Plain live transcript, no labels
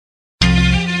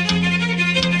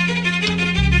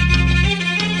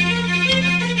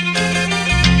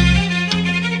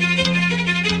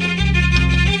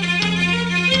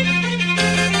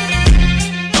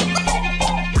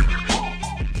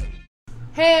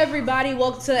everybody,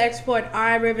 welcome to the Export.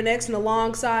 I'm Riven X, and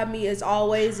alongside me, as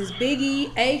always, is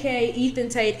Biggie, aka Ethan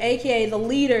Tate, aka the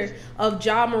leader of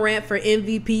Ja Morant for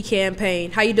MVP campaign.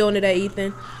 How you doing today,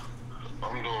 Ethan?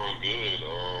 I'm doing good.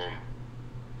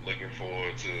 Looking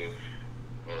forward to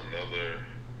another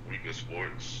week of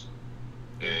sports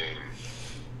and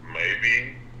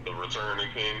maybe the return of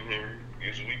King Henry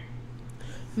this week.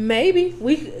 Maybe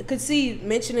we could see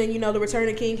mentioning, the return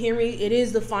of King Henry. It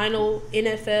is the final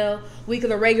NFL week of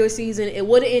the regular season. It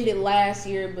would have ended last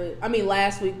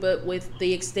week, but with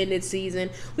the extended season,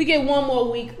 we get one more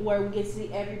week where we get to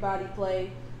see everybody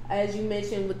play. As you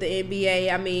mentioned with the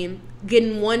NBA,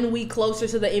 getting 1 week closer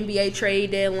to the NBA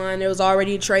trade deadline. There was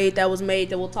already a trade that was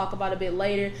made that we'll talk about a bit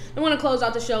later. I'm going to close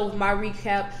out the show with my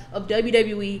recap of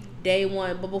WWE Day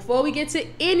 1. But before we get to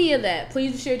any of that,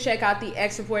 please be sure to check out the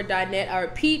xreport.net. I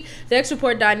repeat, the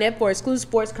xreport.net for exclusive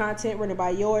sports content written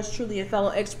by yours truly and fellow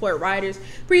Export writers.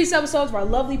 Previous episodes of our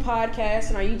lovely podcast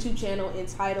and our YouTube channel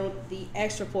entitled The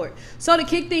X Report. So to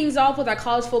kick things off with our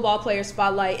college football player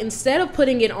spotlight, instead of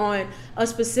putting it on a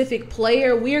specific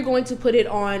player, we are going to put it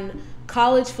on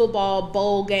college football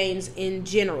bowl games in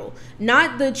general.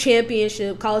 Not the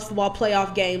championship college football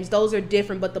playoff games. Those are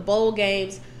different, but the bowl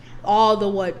games, all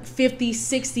the 50,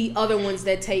 60 other ones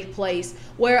that take place,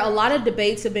 where a lot of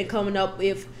debates have been coming up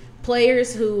if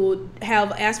players who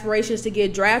have aspirations to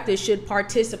get drafted should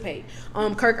participate.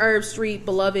 Kirk Herbstreit,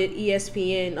 beloved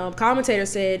ESPN commentator,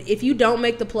 said, if you don't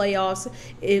make the playoffs,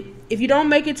 if you don't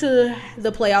make it to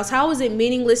the playoffs, how is it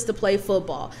meaningless to play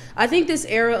football? I think this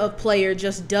era of player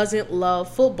just doesn't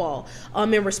love football.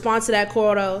 In response to that,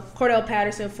 Cordell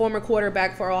Patterson, former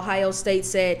quarterback for Ohio State,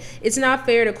 said, it's not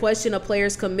fair to question a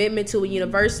player's commitment to a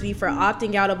university for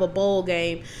opting out of a bowl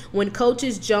game when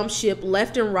coaches jump ship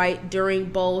left and right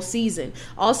during bowl season.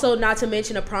 Also, not to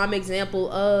mention a prime example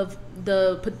of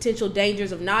the potential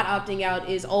dangers of not opting out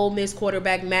is Ole Miss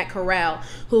quarterback Matt Corral,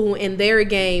 who in their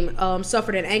game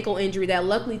suffered an ankle injury that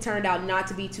luckily turned out not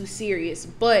to be too serious,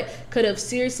 but could have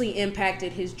seriously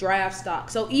impacted his draft stock.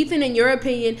 So, Ethan, in your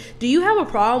opinion, do you have a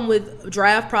problem with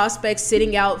draft prospects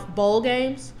sitting out bowl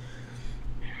games?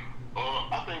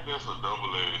 I think that's a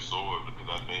double-edged sword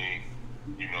because I think,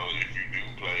 if you do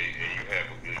play and you have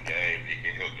a good game, it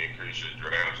can help increase your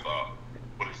draft stock.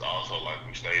 But it's also, like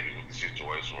we stated, with the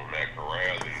situation with Matt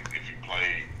Corral, if you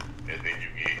play and then you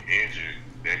get injured,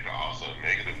 that can also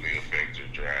negatively affect your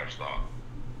draft stock.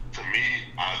 To me,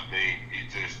 I think it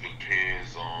just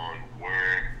depends on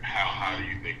how high do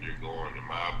you think you're going, in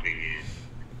my opinion.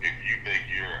 If you think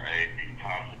you're a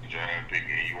top draft pick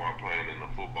and you aren't playing in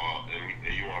the football and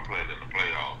you aren't playing in the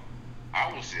playoff, I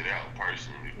would sit out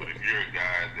personally. But if you're a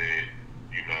guy that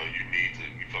you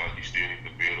feel like you still need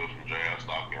to build up some draft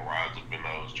stock and rise up in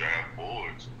those draft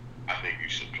boards, I think you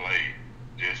should play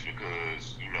just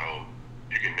because, you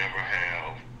can never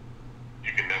have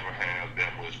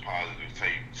that much positive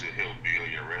tape to help build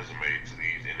your resume to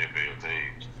these NFL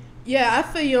teams. Yeah, I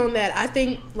feel you on that. I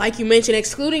think, like you mentioned,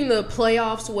 excluding the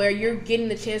playoffs where you're getting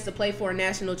the chance to play for a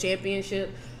national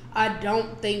championship, I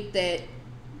don't think that.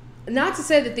 Not to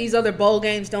say that these other bowl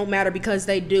games don't matter, because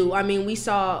they do. We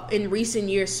saw in recent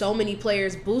years so many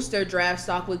players boost their draft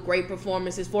stock with great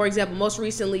performances. For example, most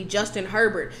recently, Justin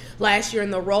Herbert last year in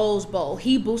the Rose Bowl.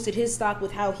 He boosted his stock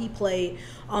with how he played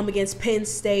against Penn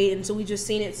State, and so we just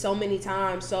seen it so many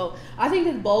times. So I think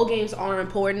that bowl games are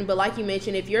important, but like you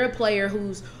mentioned, if you're a player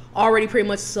who's already pretty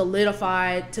much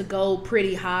solidified to go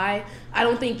pretty high, I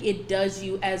don't think it does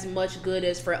you as much good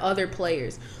as for other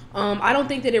players. I don't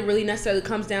think that it really necessarily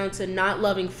comes down to not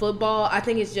loving football. I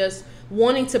think it's just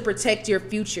wanting to protect your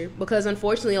future, because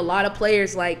unfortunately a lot of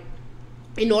players,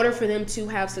 in order for them to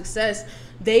have success,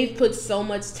 they've put so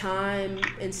much time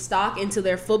and stock into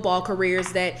their football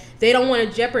careers that they don't want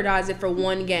to jeopardize it for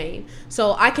one game.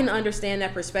 So I can understand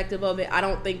that perspective of it. I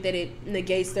don't think that it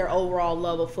negates their overall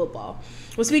love of football.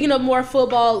 Well, speaking of more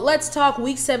football, let's talk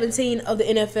Week 17 of the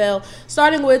NFL,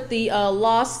 starting with the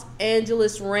Los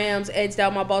Angeles Rams edged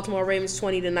out my Baltimore Ravens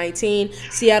 20-19.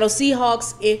 Seattle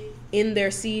Seahawks in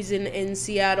their season in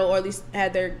Seattle, or at least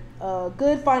had their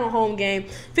good final home game,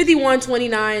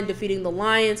 51-29, defeating the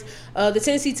Lions. The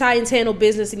Tennessee Titans handle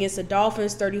business against the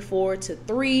Dolphins,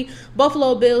 34-3.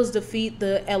 Buffalo Bills defeat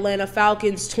the Atlanta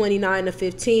Falcons,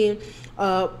 29-15.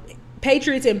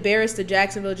 Patriots embarrass the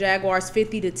Jacksonville Jaguars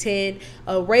 50-10.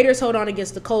 Raiders hold on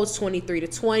against the Colts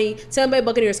 23-20. Tampa Bay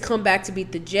Buccaneers come back to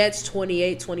beat the Jets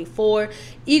 28-24.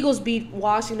 Eagles beat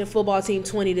Washington football team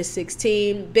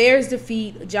 20-16. Bears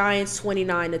defeat Giants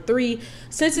 29-3.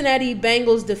 Cincinnati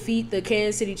Bengals defeat the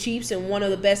Kansas City Chiefs in one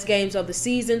of the best games of the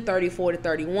season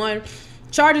 34-31.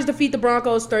 Chargers defeat the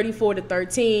Broncos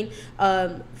 34-13.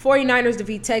 49ers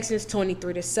defeat Texans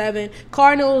 23-7.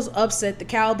 Cardinals upset the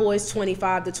Cowboys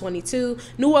 25-22.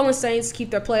 New Orleans Saints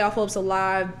keep their playoff hopes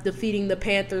alive, defeating the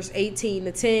Panthers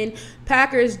 18-10.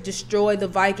 Packers destroy the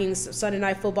Vikings Sunday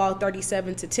Night Football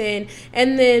 37-10.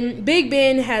 And then Big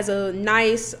Ben has a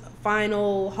nice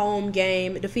final home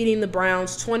game, defeating the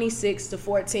Browns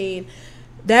 26-14.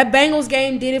 That Bengals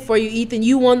game did it for you, Ethan.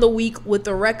 You won the week with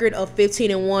a record of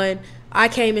 15-1. I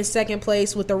came in second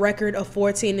place with a record of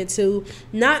 14-2.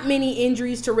 Not many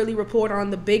injuries to really report on.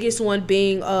 The biggest one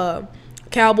being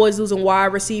Cowboys losing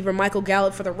wide receiver Michael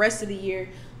Gallup for the rest of the year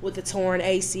with the torn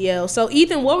ACL. So,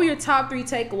 Ethan, what were your top 3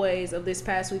 takeaways of this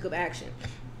past week of action?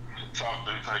 Top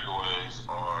 3 takeaways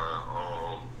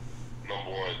are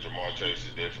number one, Jamar Chase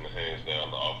is definitely hands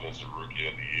down the offensive rookie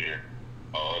of the year.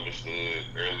 I understood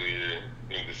earlier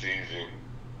in the season,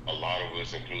 a lot of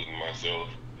us, including myself,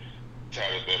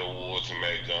 touted that award to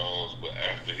Mac Jones, but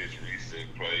after his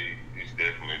recent play, it's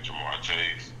definitely Jamar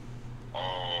Chase.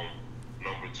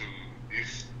 Number 2,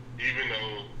 it's even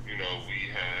though we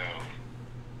have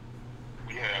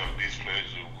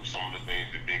displeasure with some of the things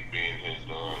that Big Ben has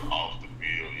done off the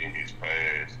field in his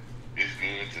past, it's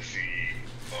good to see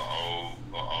an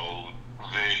old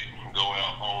vet go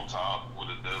out on top with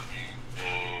a W,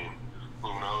 and who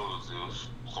knows if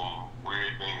some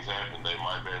weird things happen, they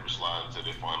might be able to slide into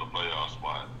their final playoff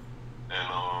spot. And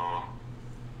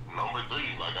number 3,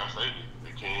 like I stated,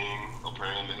 the King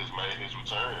apparently has made his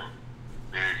return.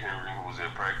 Derrick Henry was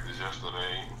in practice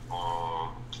yesterday.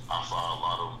 I saw a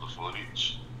lot of the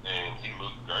footage, and he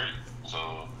looked great.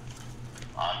 So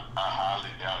I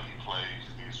highly doubt he plays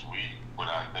this week, but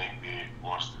I think that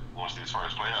once this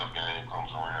first playoff game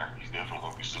comes around, he's definitely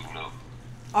going to be suiting up.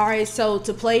 All right, so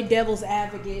to play devil's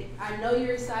advocate, I know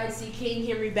you're excited to see King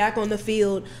Henry back on the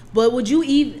field, but would you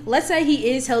even, let's say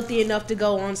he is healthy enough to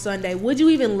go on Sunday, would you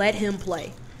even let him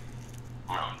play?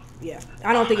 No. Yeah,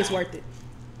 I don't think it's worth it.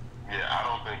 Yeah, I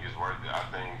don't think it's worth it. I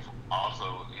think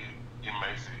also it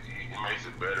makes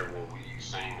it better when we've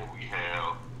seen that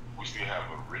we still have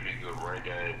a really good run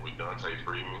game with Dante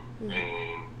Freeman,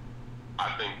 and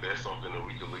I think that's something that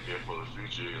we can look at for the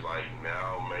future. Like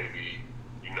now, maybe.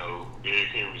 Derrick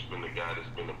Henry's been the guy that's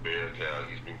been a bell cow.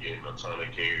 He's been getting a ton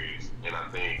of carries. And I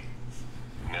think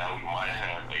now we might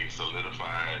have a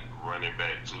solidified running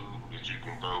back, too, that you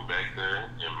can throw back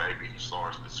there. And maybe he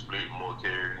starts to split more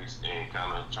carries and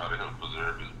kind of try to help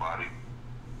preserve his body.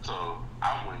 So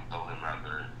I wouldn't throw him out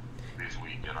there this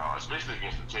week at all, especially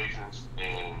against the Texans.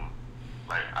 And,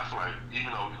 I feel like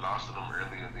even though we lost to them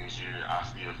earlier this year, I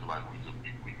still feel like we could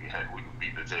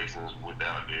beat the Texans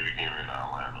without Derrick Henry in our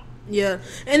lineup. Yeah,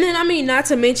 and then, not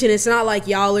to mention, it's not like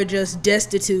y'all are just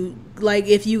destitute. Like,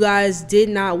 if you guys did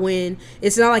not win,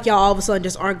 it's not like y'all all of a sudden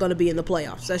just aren't going to be in the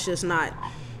playoffs. That's just not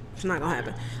 – it's not going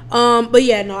to happen. But,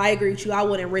 yeah, no, I agree with you. I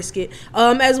wouldn't risk it.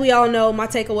 As we all know, my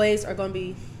takeaways are going to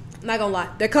be – not going to lie.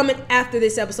 They're coming after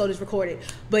this episode is recorded.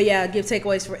 But, yeah, give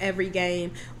takeaways for every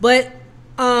game. But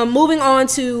moving on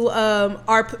to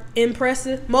our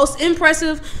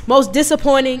most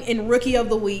disappointing, and rookie of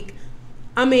the week.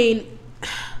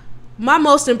 My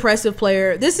most impressive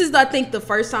player, this is, I think, the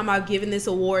first time I've given this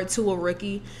award to a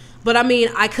rookie. But,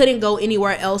 I couldn't go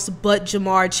anywhere else but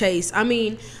Jamar Chase. I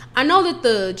know that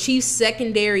the Chiefs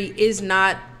secondary is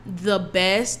not the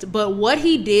best, but what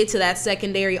he did to that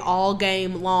secondary all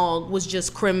game long was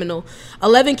just criminal.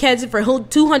 11 catches for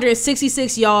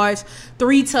 266 yards,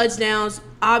 3 touchdowns.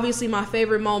 Obviously, my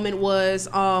favorite moment was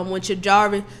when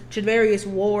Charvarius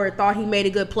Ward thought he made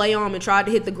a good play on him and tried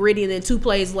to hit the gritty, and then 2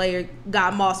 plays later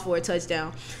got mossed for a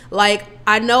touchdown.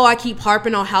 I know I keep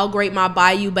harping on how great my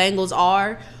Bayou Bengals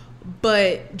are,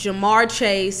 but Jamar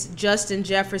Chase, Justin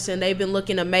Jefferson, they've been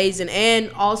looking amazing.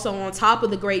 And also on top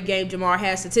of the great game Jamar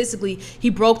has statistically, he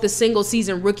broke the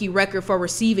single-season rookie record for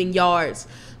receiving yards.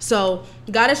 So,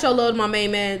 got to show love to my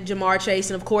main man, Jamar Chase,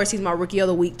 and, of course, he's my rookie of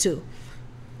the week, too.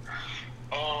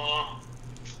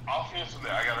 Offensively,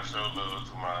 I gotta show love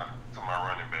to my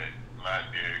running back,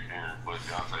 not Derrick Henry, but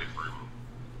Dante Freeman.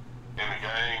 In the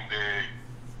game that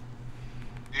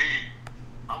it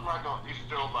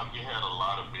felt like it had a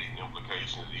lot of big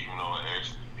implications, even though it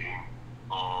actually didn't.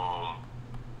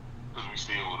 Because we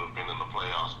still would have been in the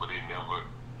playoffs, but it never.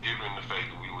 Given the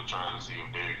fact that we were trying to see if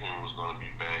Derrick Henry was going to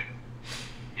be back,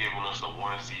 giving us a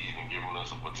 1 seed and giving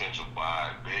us a potential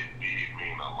bye, that did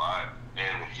mean a lot.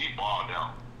 And he balled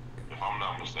out. If I'm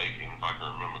not mistaken, if I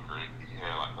can remember correctly, he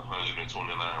had 129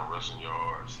 rushing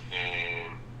yards,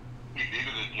 and he did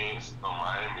it against a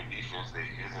Miami defense that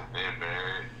isn't that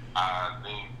bad. I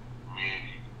think me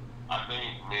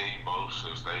and you both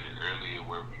should have stated earlier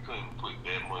where we couldn't put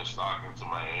that much stock into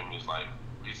Miami. It's like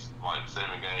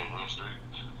 7-game win streak,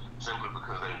 simply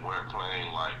because they weren't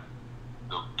playing like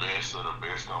the best of the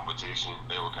best competition.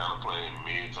 They were kind of playing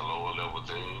mid to lower level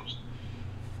teams.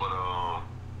 But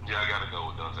yeah, I gotta go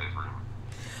with Dante Freeman.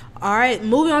 All right,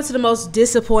 moving on to the most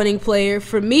disappointing player.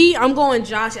 For me, I'm going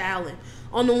Josh Allen.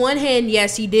 On the one hand,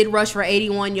 yes, he did rush for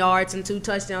 81 yards and 2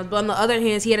 touchdowns. But on the other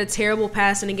hand, he had a terrible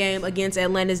passing game against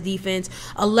Atlanta's defense.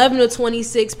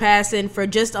 11-26 passing for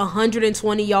just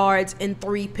 120 yards and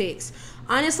 3 picks.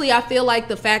 Honestly, I feel like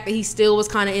the fact that he still was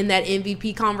kind of in that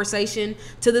MVP conversation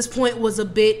to this point was a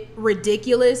bit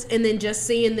ridiculous. And then just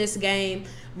seeing this game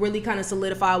really kind of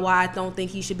solidify why I don't think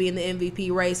he should be in the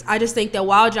MVP race. I just think that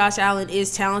while Josh Allen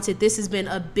is talented, this has been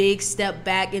a big step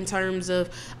back in terms of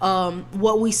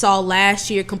what we saw last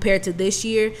year compared to this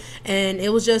year, and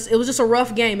it was just a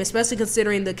rough game, especially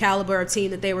considering the caliber of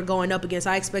team that they were going up against.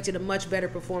 I expected a much better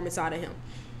performance out of him.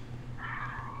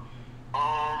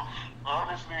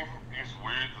 Honestly, it's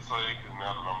weird to say because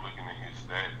now that I'm looking at his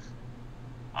stats,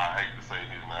 I hate to say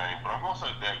his name, but I'm gonna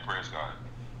say Dak Prescott.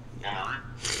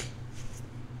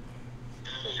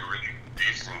 In a really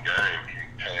decent game,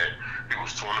 he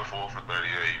was 24 for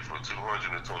 38 for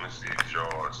 226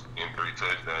 yards and 3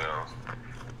 touchdowns,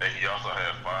 and he also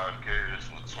had 5 carries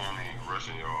for 20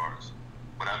 rushing yards.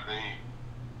 But I think,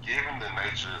 given the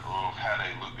nature of how they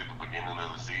looked at the beginning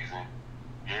of the season,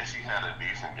 yes, he had a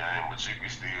decent game, but you can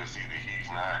still see that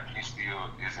he still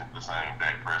isn't the same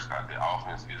Dak Prescott. The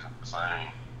offense isn't the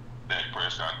same Dak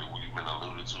Prescott that we've been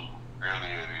alluded to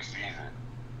earlier this season.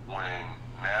 When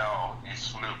now it's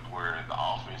flipped where the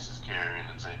offense is carrying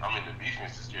the team. I mean, the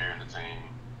defense is carrying the team,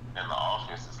 and the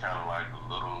offense is kind of like the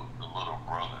little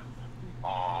brother.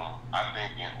 I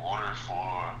think in order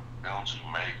for them to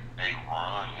make a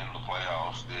run in the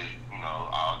playoffs that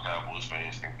all Cowboys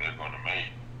fans think they're going to make,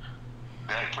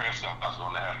 Dak Prescott's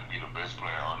going to have to be the best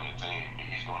player on their team, and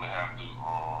he's going to have to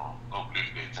uplift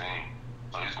their team.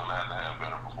 So he's going to have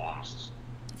better performances.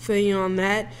 Feel you on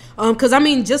that. Because, I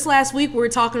mean, just last week we were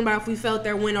talking about if we felt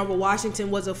their win over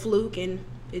Washington was a fluke, and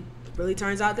it really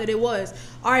turns out that it was.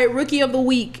 All right, Rookie of the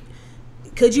Week.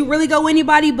 Could you really go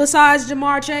anybody besides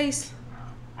Jamar Chase?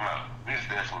 No, it's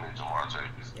definitely Jamar Chase.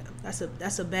 Yeah,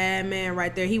 that's a bad man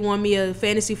right there. He won me a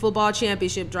fantasy football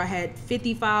championship. I had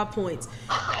 55 points.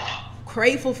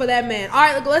 Grateful for that man. All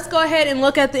right, let's go ahead and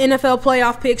look at the NFL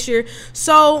playoff picture.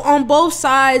 So on both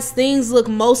sides, things look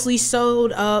mostly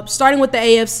sewed up. Starting with the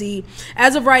AFC,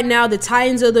 as of right now, the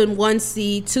Titans are the 1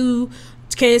 seed, 2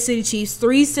 Kansas City Chiefs,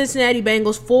 3 Cincinnati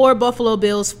Bengals, 4 Buffalo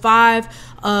Bills, 5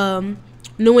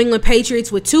 New England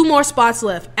Patriots, with 2 more spots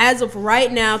left. As of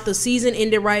right now, the season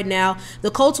ended right now, the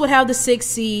Colts would have the 6th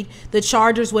seed, the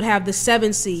Chargers would have the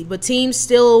 7th seed, but teams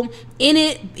still in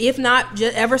it, if not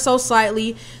just ever so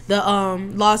slightly, the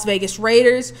Las Vegas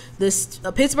Raiders,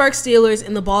 the Pittsburgh Steelers,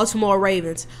 and the Baltimore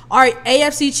Ravens. All right,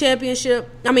 AFC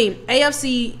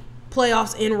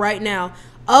playoffs in right now.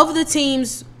 Of the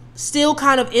teams still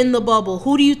kind of in the bubble,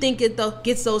 who do you think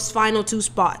gets those final 2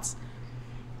 spots?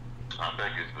 I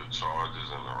think it's the Chargers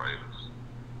and the Raiders.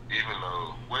 Even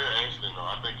though, actually, no,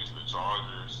 I think it's the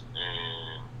Chargers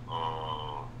and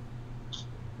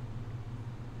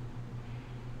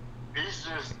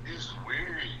it's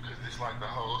weird because it's like the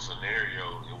whole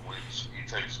scenario in which it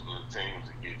takes good teams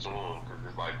to get to them. Because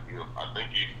it's like, I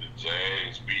think if the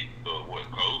Jags beat the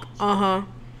Colts,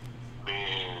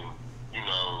 then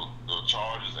the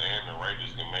Chargers and the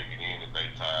Raiders can make it in if they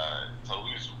tied. So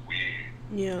it's weird.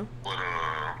 Yeah. But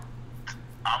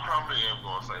I probably am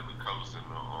going to say the Colts and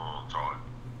the Chargers.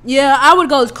 Yeah, I would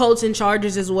go with Colts and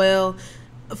Chargers as well.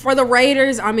 For the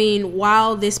Raiders, I mean,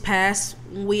 while this past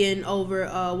win over,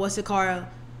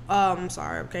 I'm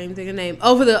sorry, I can't even think of the name.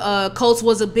 Over the Colts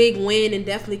was a big win and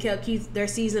definitely kept their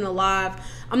season alive.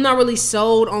 I'm not really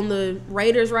sold on the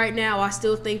Raiders right now. I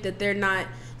still think that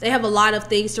they have a lot of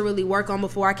things to really work on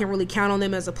before I can really count on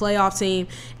them as a playoff team.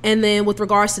 And then with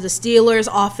regards to the Steelers,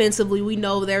 offensively, we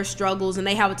know their struggles, and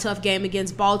they have a tough game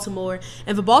against Baltimore.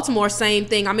 And for Baltimore, same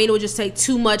thing. I mean, it would just take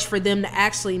too much for them to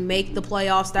actually make the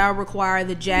playoffs. That would require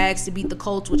the Jags to beat the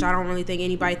Colts, which I don't really think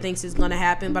anybody thinks is going to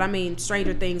happen. But, I mean,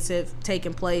 stranger things have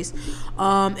taken place.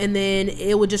 And then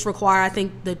it would just require, I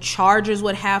think, the Chargers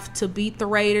would have to beat the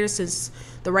Raiders since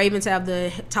the Ravens have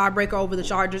the tiebreaker over the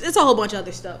Chargers. It's a whole bunch of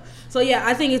other stuff. So, yeah,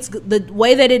 I think it's the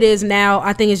way that it is now,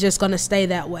 I think it's just going to stay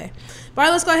that way. All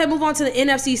right, let's go ahead and move on to the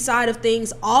NFC side of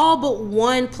things. All but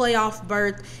one playoff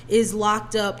berth is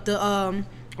locked up.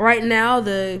 Right now,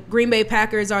 the Green Bay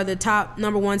Packers are the top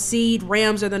number 1 seed.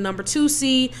 Rams are the number 2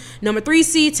 seed. Number 3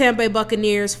 seed, Tampa Bay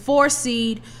Buccaneers. 4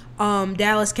 seed,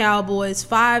 Dallas Cowboys,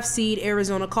 5 seed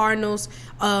Arizona Cardinals.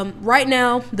 Right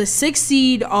now, the 6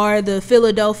 seed are the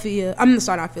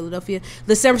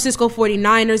the San Francisco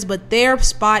 49ers, but their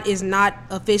spot is not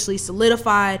officially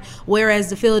solidified, whereas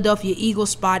the Philadelphia Eagles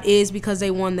spot is because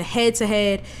they won the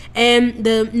head-to-head, and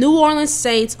the New Orleans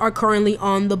Saints are currently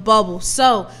on the bubble.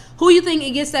 So, who you think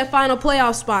gets that final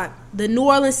playoff spot? The New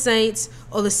Orleans Saints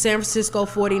or the San Francisco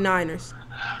 49ers?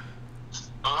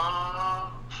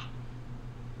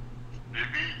 If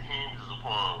it hinges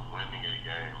upon winning a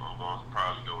game, I'm going to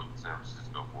probably go with the San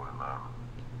Francisco 49ers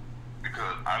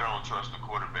because I don't trust the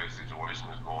quarterback situation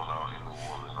that's going on in New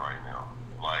Orleans right now.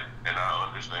 And I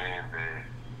understand that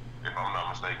if I'm not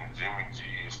mistaken, Jimmy G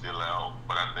is still out,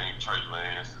 but I think Trey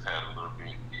Lance has had a little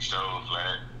bit. He showed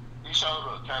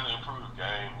a kind of improved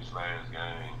game this last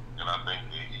game, and I think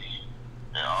that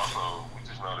and also we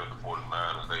just know that the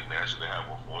 49ers, they naturally have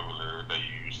a formula that they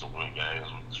use to win games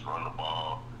with just run the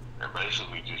ball and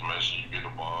basically just make sure you get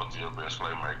the ball to your best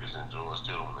playmakers and George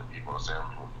Kittle and Deebo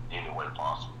Samuel in any way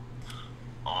possible.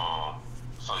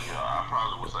 So yeah, I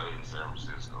probably would say San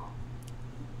Francisco.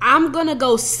 I'm going to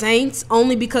go Saints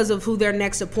only because of who their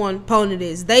next opponent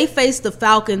is. They face the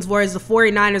Falcons, whereas the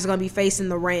 49ers are going to be facing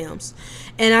the Rams.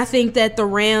 And I think that the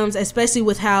Rams, especially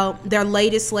with how their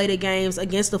latest slate of games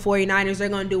against the 49ers, they're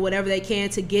going to do whatever they can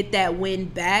to get that win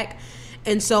back.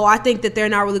 And so I think that they're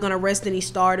not really going to rest any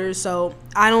starters. So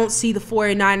I don't see the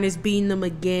 49ers beating them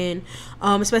again,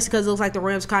 especially because it looks like the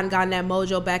Rams kind of gotten that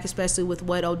mojo back, especially with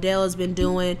what Odell has been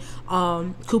doing.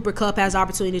 Cooper Kupp has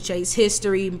opportunity to chase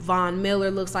history. Von Miller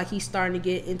looks like he's starting to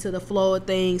get into the flow of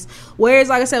things. Whereas,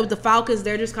 like I said, with the Falcons,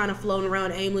 they're just kind of floating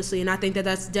around aimlessly. And I think that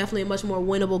that's definitely a much more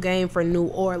winnable game for New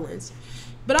Orleans.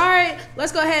 But all right,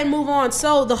 let's go ahead and move on.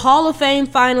 So the Hall of Fame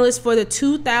finalists for the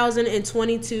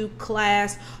 2022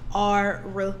 class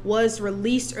was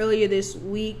released earlier this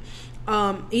week.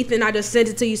 Ethan, I just sent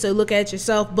it to you, so look at it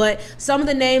yourself. But some of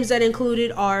the names that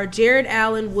included are Jared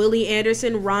Allen, Willie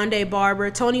Anderson, Rondé Barber,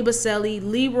 Tony Baselli,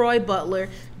 Leroy Butler,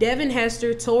 Devin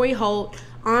Hester, Torrey Holt,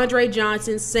 Andre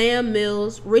Johnson, Sam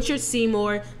Mills, Richard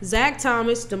Seymour, Zach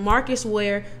Thomas, DeMarcus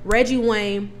Ware, Reggie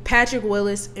Wayne, Patrick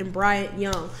Willis, and Bryant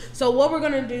Young. So what we're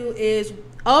going to do is,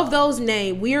 of those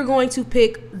names, we are going to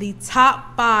pick the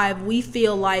top 5 we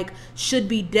feel like should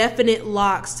be definite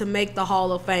locks to make the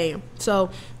Hall of Fame.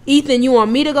 So, Ethan, you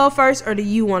want me to go first, or do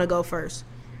you want to go first?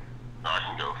 I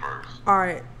can go first. All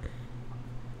right.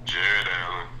 Jared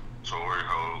Allen, Torrey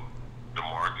Holt,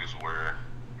 DeMarcus Ware,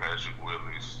 Patrick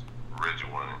Willis, Reggie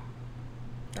Wayne.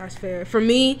 That's fair. For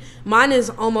me, mine is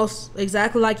almost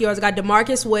exactly like yours. I got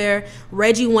DeMarcus Ware,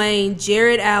 Reggie Wayne,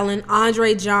 Jared Allen,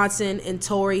 Andre Johnson, and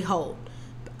Torrey Holt.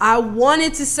 I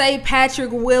wanted to say Patrick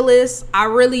Willis. I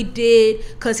really did,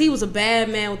 because he was a bad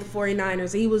man with the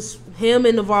 49ers. Him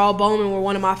and Navarro Bowman were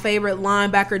one of my favorite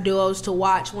linebacker duos to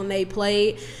watch when they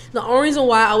played. The only reason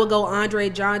why I would go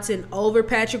Andre Johnson over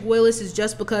Patrick Willis is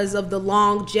just because of the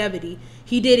longevity.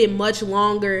 He did it much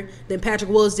longer than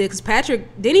Patrick Willis did, because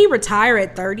didn't he retire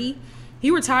at 30? He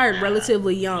retired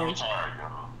relatively young.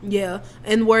 Yeah,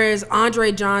 and whereas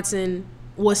Andre Johnson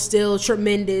was still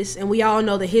tremendous, and we all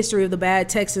know the history of the bad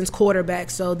Texans quarterback,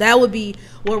 so that would be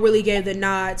what really gave the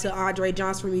nod to Andre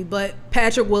Johnson for me. But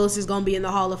Patrick Willis is going to be in the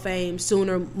Hall of Fame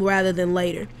sooner rather than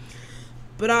later.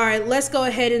 But all right, let's go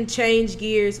ahead and change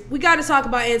gears. We got to talk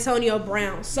about Antonio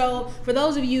Brown. So for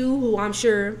those of you who I'm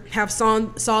sure have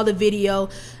saw the video,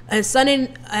 a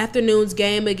Sunday afternoon's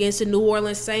game against the New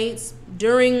Orleans Saints,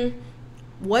 during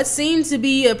what seemed to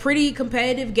be a pretty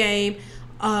competitive game,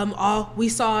 we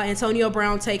saw Antonio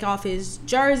Brown take off his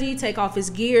jersey, take off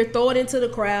his gear, throw it into the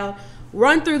crowd,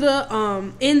 run through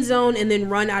the end zone, and then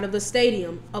run out of the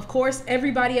stadium. Of course,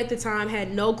 everybody at the time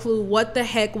had no clue what the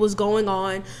heck was going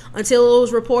on until it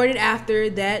was reported after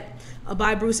that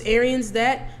by Bruce Arians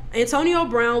that Antonio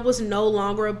Brown was no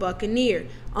longer a Buccaneer.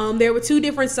 There were two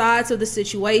different sides of the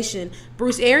situation.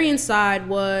 Bruce Arians' side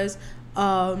was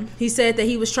he said that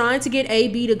he was trying to get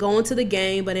AB to go into the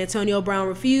game, but Antonio Brown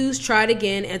refused, tried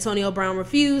again, Antonio Brown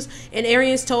refused, and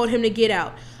Arians told him to get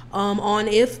out.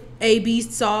 If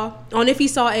he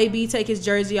saw AB take his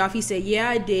jersey off, he said, "Yeah,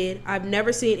 I did. I've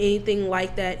never seen anything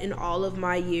like that in all of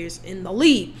my years in the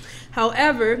league."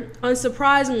 However,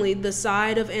 unsurprisingly, the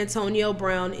side of Antonio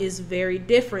Brown is very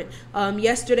different.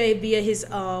 Yesterday, via his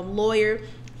lawyer,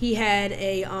 he had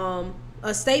a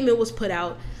statement was put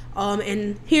out.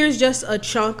 And here's just a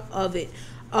chunk of it.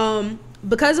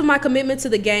 Because of my commitment to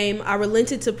the game, I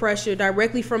relented to pressure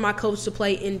directly from my coach to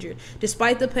play injured.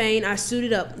 Despite the pain, I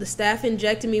suited up. The staff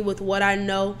injected me with what I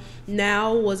know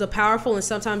now was a powerful and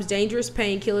sometimes dangerous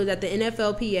painkiller that the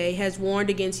NFLPA has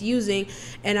warned against using,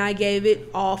 and I gave it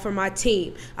all for my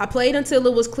team. I played until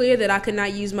it was clear that I could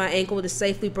not use my ankle to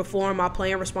safely perform my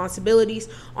playing responsibilities.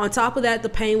 On top of that, the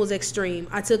pain was extreme.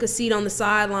 I took a seat on the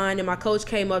sideline, and my coach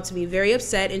came up to me very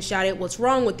upset and shouted, "What's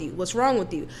wrong with you? What's wrong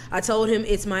with you?" I told him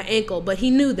it's my ankle, but he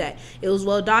knew that. It was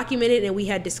well documented and we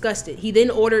had discussed it. He then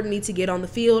ordered me to get on the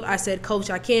field. I said, "Coach,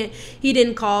 I can't." He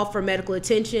didn't call for medical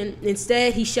attention.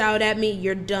 Instead, he shouted at me,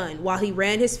 "You're done," while he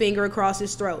ran his finger across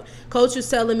his throat. Coach was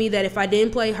telling me that if I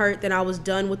didn't play hurt, then I was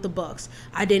done with the Bucs.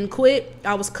 I didn't quit.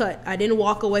 I was cut. I didn't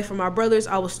walk away from my brothers.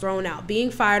 I was thrown out.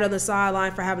 Being fired on the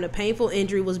sideline for having a painful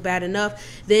injury was bad enough.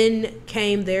 Then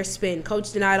came their spin.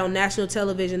 Coach denied on national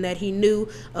television that he knew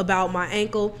about my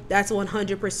ankle. That's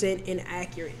 100%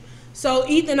 inaccurate. So,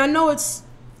 Ethan, I know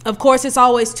of course, it's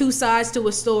always two sides to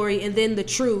a story and then the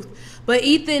truth. But,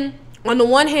 Ethan, on the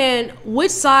one hand,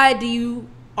 which side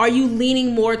are you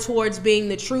leaning more towards being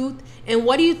the truth? And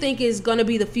what do you think is going to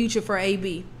be the future for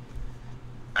AB?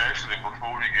 Actually,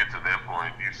 before we get to that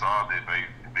point, you saw that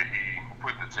he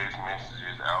put the text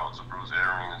messages out to Bruce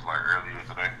Arians like earlier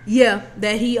today. Yeah,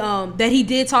 that he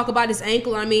did talk about his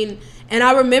ankle. I mean, and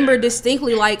I remember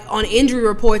distinctly, like on injury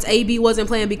reports, AB wasn't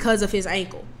playing because of his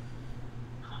ankle.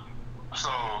 So,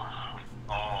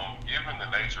 given the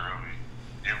nature of it,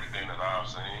 everything that I've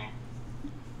seen,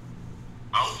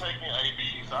 I'm taking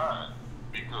AB's side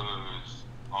because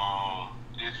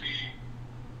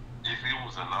if it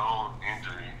was a known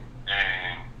injury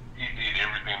and he did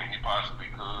everything that he possibly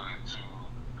could to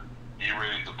get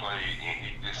ready to play and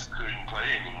he just couldn't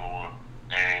play anymore,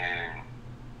 and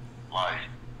like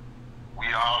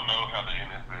we all know how the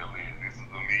NFL is. This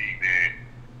is a league that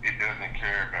it doesn't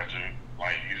care about your,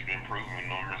 like it's been proven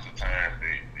numerous of times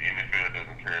that the NFL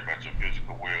doesn't care about your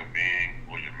physical well-being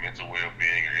or your mental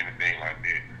well-being or anything like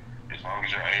that. As long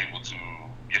as you're able to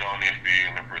get on that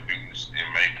field and produce and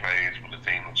make plays for the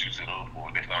team that you sit up for,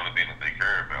 that's the only thing that they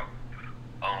care about.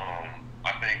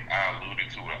 I think I alluded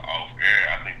to it off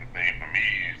air. I think the thing for me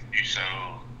is it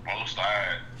shows both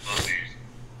sides of this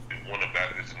went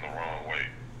about this in the wrong way.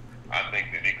 I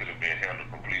think that it could have been handled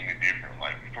completely different.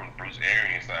 Like from Bruce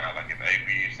Arians' side, like if AB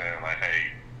is saying like,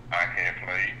 "Hey, I can't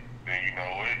play," then you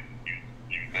know what?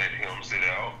 You let him sit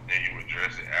out and you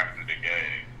address it after the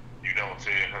game. You don't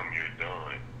tell him you're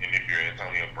done. And if you're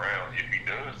Antonio Brown, if he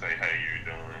does say, "Hey, you're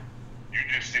done," you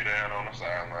just sit down on the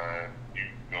sideline. You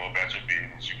go about your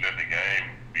business. You let the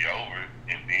game be over,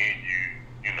 and then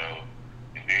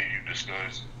you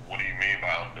discuss what do you mean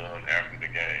by I'm done after the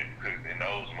game. Because in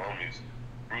those moments,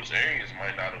 Bruce Arians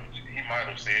might have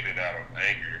said it out of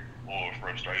anger or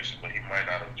frustration, but he might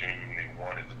not have genuinely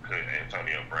wanted to cut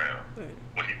Antonio Brown.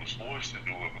 But he was forced to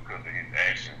do it because of his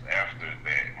actions after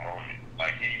that moment.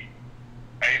 Like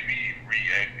AB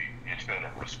reacted instead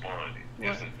of responding.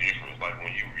 It's a difference. Like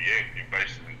when you react, you're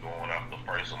basically going off the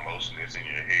first emotion that's in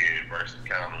your head versus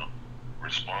kind of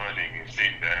responding and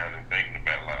sitting down and thinking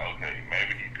about like, okay,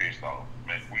 maybe he pissed off.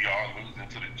 Maybe we are losing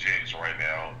to the Jets right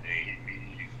now,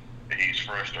 and he's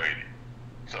frustrated.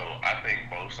 So I think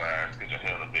both sides could have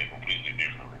handled it completely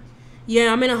differently.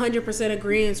 Yeah, I'm in 100%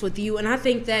 agreement with you, and I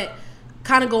think that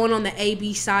kind of going on the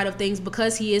AB side of things,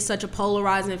 because he is such a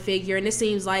polarizing figure, and it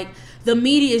seems like the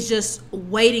media is just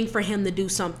waiting for him to do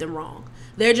something wrong.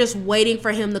 They're just waiting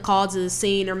for him to cause a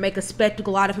scene or make a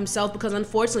spectacle out of himself, because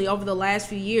unfortunately over the last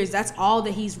few years, that's all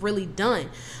that he's really done.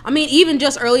 I mean, even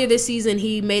just earlier this season,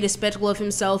 he made a spectacle of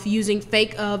himself using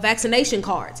fake vaccination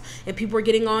cards, and people were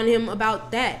getting on him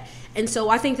about that. And so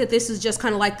I think that this is just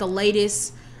kind of like the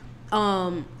latest,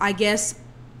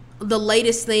 the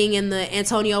latest thing in the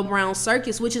Antonio Brown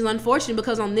circus, which is unfortunate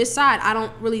because on this side, I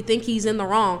don't really think he's in the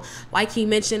wrong. Like he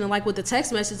mentioned, and like with the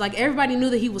text message, like everybody knew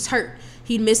that he was hurt.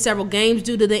 He'd missed several games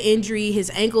due to the injury.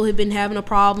 His ankle had been having a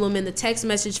problem, and the text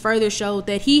message further showed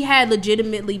that he had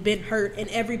legitimately been hurt, and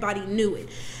everybody knew it.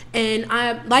 And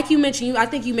like you mentioned, I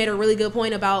think you made a really good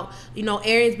point about,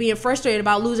 Arians being frustrated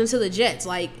about losing to the Jets.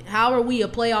 Like, how are we a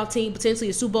playoff team, potentially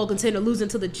a Super Bowl contender, losing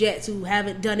to the Jets who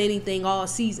haven't done anything all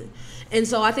season? And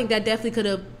so I think that definitely could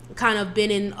have kind of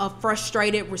been in a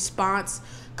frustrated response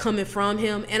coming from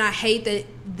him. And I hate that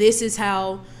this is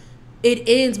how it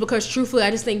ends, because truthfully,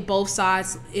 I just think both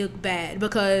sides look bad.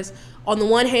 Because on the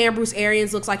one hand, Bruce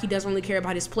Arians looks like he doesn't really care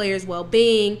about his players'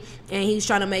 well-being, and he's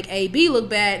trying to make AB look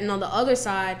bad. And on the other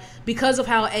side, because of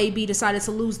how AB decided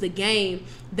to lose the game,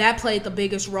 that played the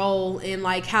biggest role in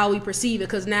like how we perceive it.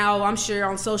 Because now I'm sure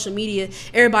on social media,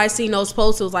 everybody's seen those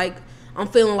posts. It was like, I'm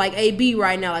feeling like AB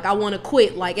right now. Like, I want to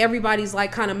quit. Like, everybody's,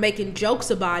 like, kind of making jokes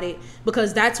about it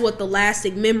because that's what the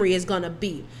lasting memory is going to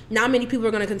be. Not many people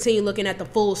are going to continue looking at the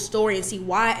full story and see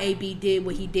why AB did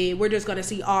what he did. We're just going to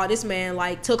see, oh, this man,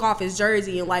 like, took off his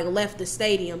jersey and, like, left the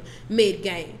stadium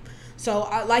mid-game. So,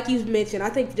 like you mentioned, I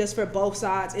think just for both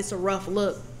sides, it's a rough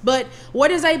look. But where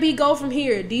does AB go from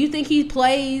here? Do you think he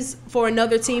plays for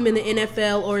another team in the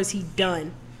NFL, or is he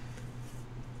done?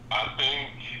 I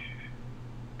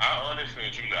honestly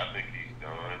and truly, I think he's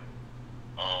done.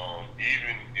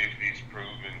 Even if he's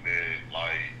proven that,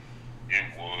 like, it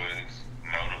was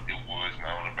known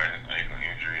about his ankle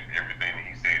injury and everything that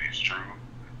he said is true,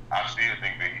 I still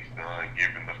think that he's done,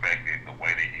 given the fact that the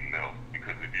way that he left.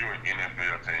 Because if you're an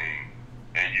NFL team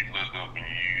and you look up and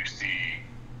you see,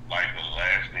 like, the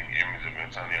lasting image of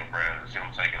Antonio Brown is him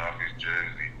taking off his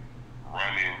jersey,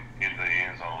 running in the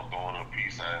end zone, throwing up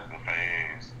peace signs to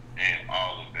fans, and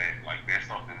all of that, like, that's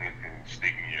something that can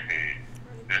stick in your head.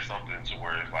 There's something to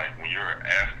where it's like, when you're an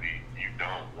athlete, you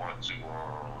don't want a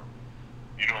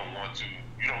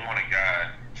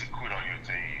guy to quit on your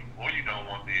team, or you don't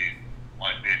want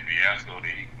that fiasco that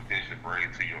he can potentially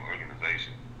bring to your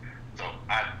organization. So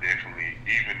I definitely,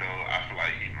 even though I feel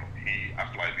like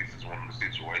this is one of the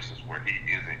situations where he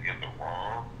isn't in the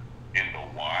wrong in the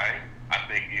why, I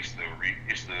think it's the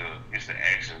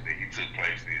actions that he took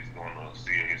place that's going to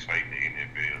seal his fate in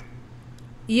the NFL.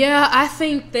 Yeah, I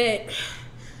think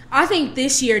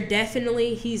this year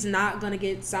definitely he's not going to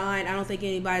get signed. I don't think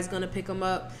anybody's going to pick him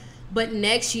up. But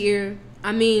next year,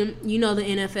 I mean, you know the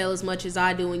NFL as much as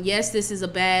I do. And yes, this is a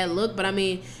bad look, but I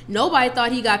mean, nobody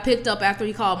thought he got picked up after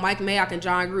he called Mike Mayock and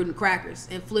John Gruden crackers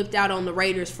and flipped out on the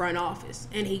Raiders front office,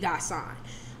 and he got signed.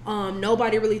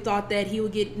 Nobody really thought that he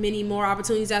would get many more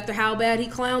opportunities after how bad he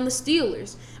clowned the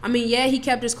Steelers. I mean, yeah, he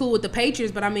kept his cool with the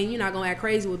Patriots, but I mean, you're not going to act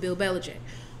crazy with Bill Belichick.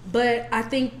 But I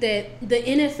think that the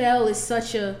NFL is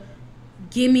such a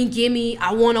gimme,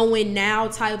 I want to win now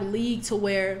type league to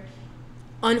where,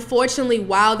 unfortunately,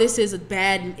 while this is a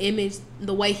bad image,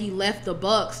 the way he left the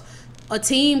Bucs, a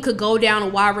team could go down a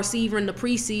wide receiver in the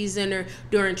preseason or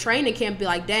during training camp and be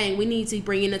like, dang, we need to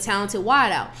bring in a talented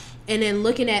wideout. And then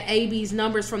looking at AB's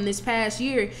numbers from this past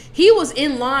year, he was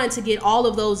in line to get all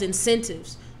of those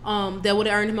incentives that would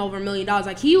have earned him over $1 million.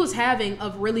 Like, he was having a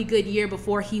really good year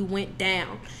before he went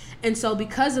down. And so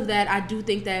because of that, I do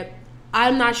think that,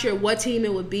 I'm not sure what team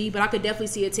it would be, but I could definitely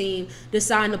see a team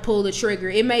deciding to pull the trigger.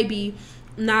 It may be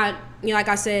not, you know, like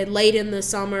I said, late in the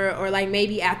summer or like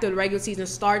maybe after the regular season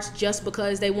starts, just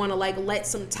because they want to like let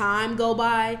some time go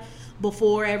by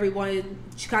before everyone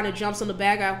kind of jumps on the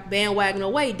bandwagon. Oh,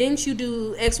 wait, didn't you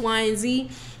do X, Y, and Z?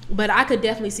 But I could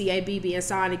definitely see AB being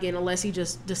signed again unless he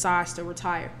just decides to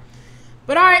retire.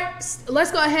 But all right,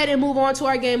 let's go ahead and move on to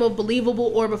our game of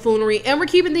believable or buffoonery. And we're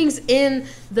keeping things in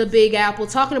the Big Apple,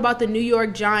 talking about the New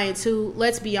York Giants, who,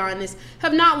 let's be honest,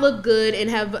 have not looked good and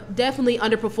have definitely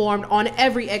underperformed on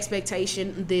every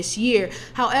expectation this year.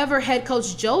 However, head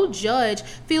coach Joe Judge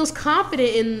feels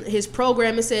confident in his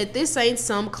program and said this ain't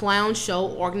some clown show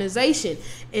organization.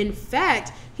 In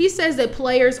fact, he says that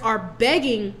players are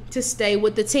begging to stay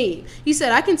with the team. He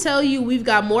said, I can tell you we've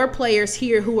got more players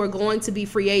here who are going to be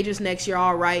free agents next year,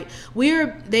 all right.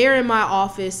 They're in my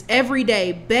office every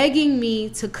day begging me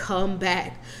to come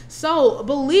back. So,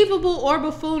 believable or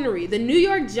buffoonery, the New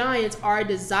York Giants are a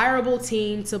desirable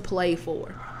team to play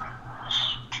for.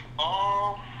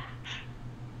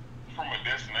 From a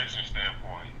destination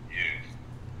standpoint, yes.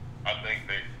 I think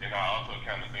they, and I also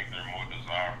kind of think they're more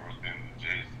desirable than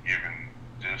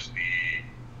just the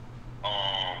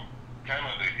kind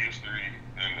of the history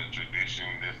and the tradition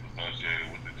that's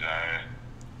associated with the Giants.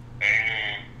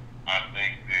 And I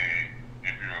think that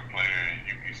if you're a player,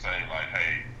 you can say like,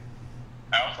 hey,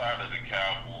 outside of the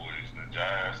Cowboys, the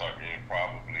Giants are in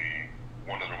probably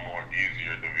one of the more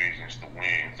easier divisions to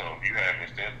win. So if you have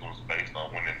incentives based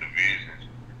on winning divisions,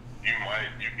 you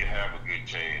can have a good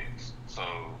chance. So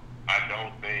I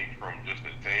don't think from just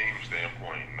a team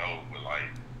standpoint, no, but like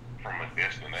from a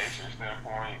destination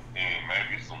standpoint and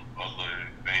maybe some other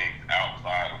things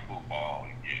outside of football,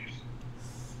 yes.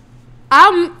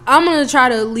 I'm gonna try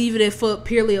to leave it at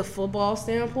purely a football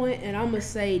standpoint, and I'm gonna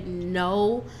say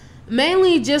no,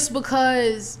 mainly just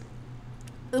because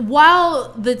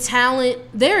while the talent,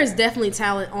 there is definitely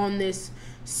talent on this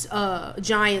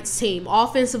Giants team,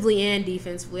 offensively and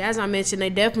defensively. As I mentioned,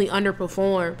 they definitely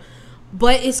underperform,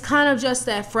 but it's kind of just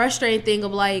that frustrating thing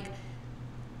of like,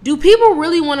 do people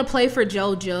really want to play for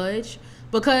Joe Judge?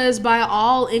 Because by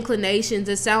all inclinations,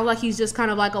 it sounds like he's just kind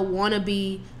of like a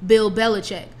wannabe Bill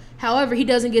Belichick. However, he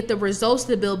doesn't get the results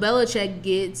that Bill Belichick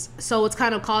gets, so it's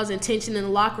kind of causing tension in the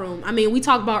locker room. I mean, we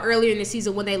talked about earlier in the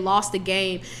season when they lost the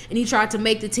game and he tried to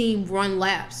make the team run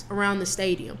laps around the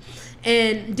stadium.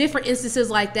 And different instances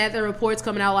like that, the reports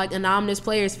coming out like anonymous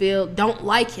players feel don't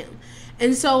like him.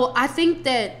 And so I think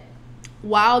that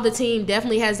while the team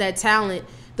definitely has that talent,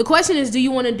 the question is, do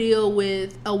you want to deal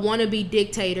with a wannabe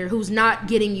dictator who's not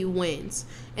getting you wins?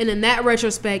 And in that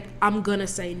retrospect, I'm going to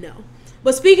say no.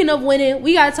 But speaking of winning,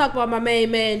 we got to talk about my main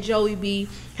man, Joey B.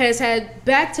 Has had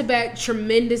back-to-back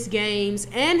tremendous games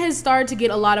and has started to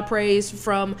get a lot of praise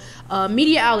from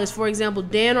media outlets. For example,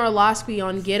 Dan Orlovsky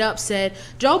on Get Up said,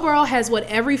 Joe Burrow has what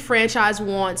every franchise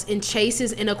wants and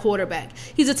chases in a quarterback.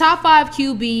 He's a top 5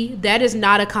 QB. That is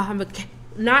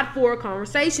not for a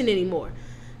conversation anymore.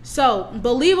 So,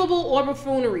 believable or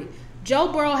buffoonery,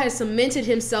 Joe Burrow has cemented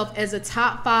himself as a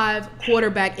top 5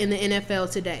 quarterback in the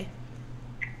NFL today.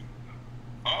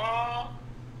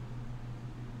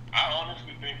 I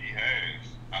honestly think he has.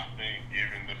 I think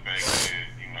given the fact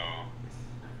that,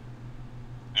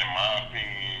 in my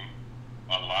opinion,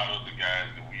 a lot of the guys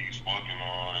that we've spoken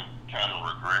on kind of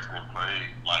regressed and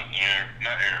played, like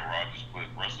not Aaron Rodgers, but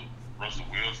Russell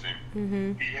Wilson.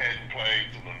 Mm-hmm. He hadn't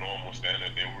played to the normal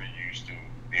standard that we're used to.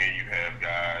 Then you have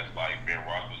guys like Ben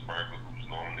Roethlisberger, who's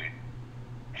normally,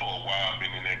 for a while,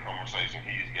 been in that conversation.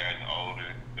 He's gotten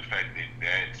older. The fact that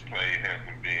Dak's play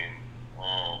hasn't been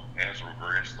as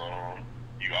regressed on.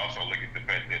 You also look at the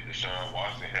fact that Deshaun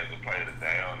Watson hasn't played a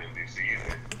down in this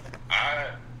season.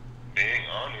 Being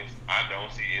honest, I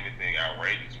don't see anything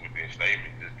outrageous with this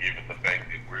statement, just given the fact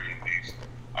that we're in this.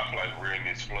 I feel like we're in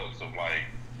this flux of I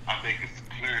think it's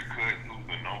clear cut who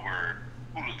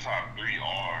the top 3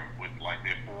 are, with like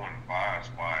that 4 and 5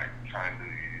 spot kind of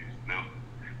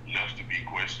is left to be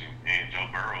questioned, and Joe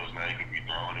Burrow's name could be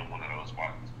thrown in one of those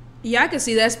spots. Yeah, I can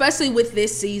see that, especially with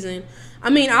this season. I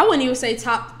mean, I wouldn't even say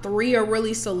top 3 are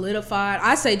really solidified.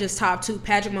 I say just top 2,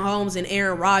 Patrick Mahomes and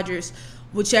Aaron Rodgers,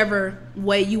 whichever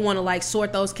way you want to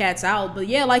sort those cats out. But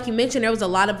yeah, like you mentioned, there was a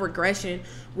lot of regression.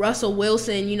 Russell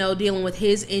Wilson, dealing with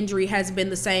his injury hasn't been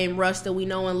the same Russ that we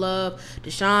know and love.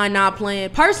 Deshaun not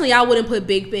playing. Personally, I wouldn't put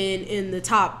Big Ben in the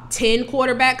top 10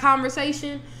 quarterback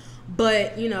conversation,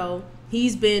 but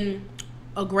he's been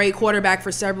a great quarterback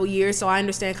for several years, so I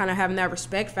understand kind of having that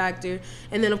respect factor.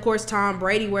 And then, of course, Tom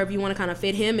Brady, wherever you want to kind of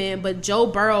fit him in. But Joe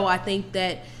Burrow, I think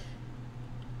that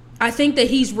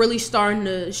he's really starting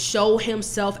to show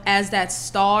himself as that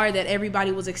star that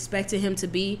everybody was expecting him to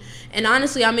be. And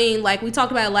honestly, I mean, like we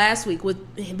talked about it last week,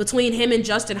 between him and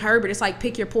Justin Herbert, it's like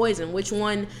pick your poison. Which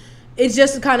one? It's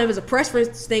just kind of as a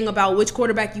preference thing about which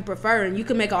quarterback you prefer. And you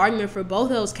can make an argument for both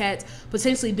of those cats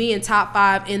potentially being top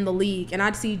 5 in the league. And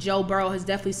I'd see Joe Burrow has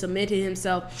definitely cemented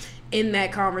himself in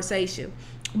that conversation.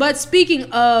 But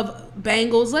speaking of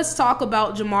Bengals, let's talk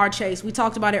about Jamar Chase. We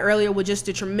talked about it earlier with just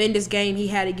the tremendous game he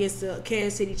had against the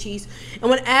Kansas City Chiefs. And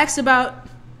when asked about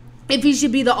if he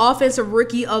should be the offensive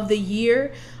rookie of the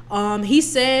year, he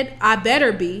said, I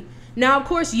better be. Now, of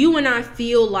course, you and I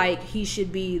feel like he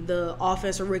should be the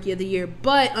offensive rookie of the year.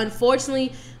 But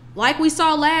unfortunately, like we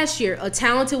saw last year, a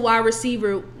talented wide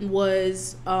receiver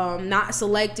was not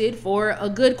selected for a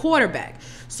good quarterback.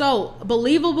 So,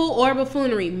 believable or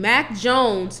buffoonery, Mac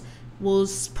Jones will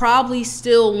probably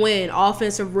still win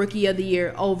offensive rookie of the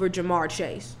year over Jamar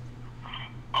Chase.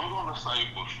 I'm going to say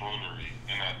buffoonery.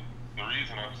 And the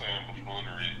reason I'm saying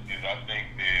buffoonery is I think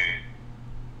that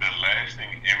the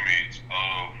lasting image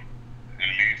of, at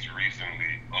least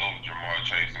recently, of Jamar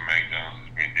Chase and Mac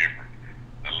Jones has been different.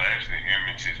 The lasting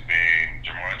image has been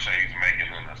Jamar Chase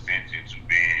making an ascension to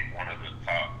being one of the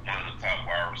top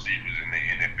wide receivers in the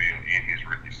NFL in his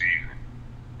rookie season.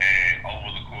 And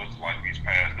over the course of these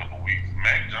past couple weeks,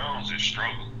 Mac Jones has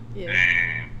struggled. Yeah.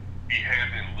 And he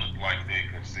hasn't looked like that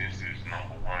consensus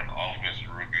number 1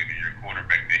 offensive rookie of the year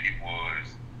quarterback that he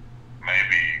was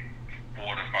maybe 4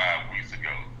 to 5 weeks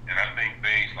ago. And I think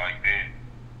things like that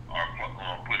are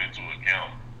put into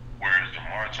account. Whereas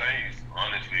Jamar Chase,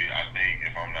 honestly, I think,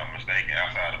 if I'm not mistaken,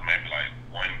 outside of maybe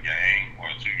 1 game or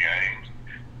 2 games,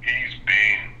 he's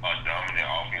been a dominant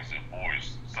offensive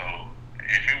force. So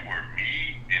if it were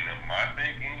me, in my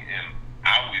thinking, and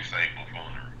I would say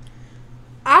buffoonery.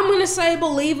 I'm going to say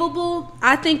believable.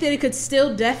 I think that it could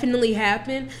still definitely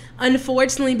happen.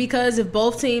 Unfortunately, because if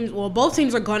both teams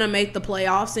are going to make the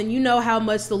playoffs, and you know how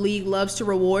much the league loves to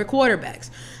reward quarterbacks.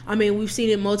 I mean, we've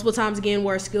seen it multiple times again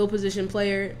where a skill position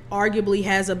player arguably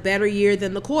has a better year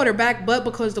than the quarterback, but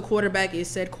because the quarterback is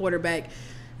said quarterback,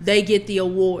 they get the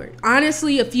award.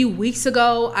 Honestly, a few weeks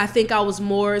ago, I think I was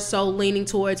more so leaning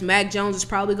towards Mac Jones is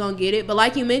probably going to get it. But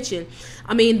like you mentioned,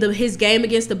 I mean, his game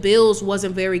against the Bills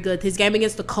wasn't very good. His game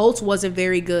against the Colts wasn't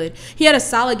very good. He had a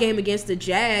solid game against the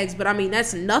Jags, but I mean,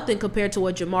 that's nothing compared to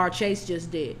what Jamar Chase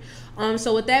just did.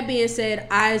 So with that being said,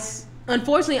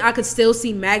 unfortunately, I could still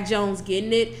see Mac Jones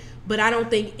getting it, but I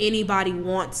don't think anybody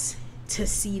wants to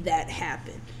see that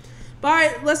happen. But all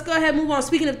right, let's go ahead and move on.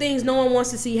 Speaking of things no one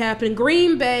wants to see happen,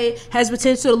 Green Bay has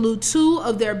potential to lose two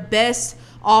of their best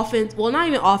offense. Well, not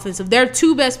even offensive. Their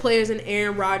two best players in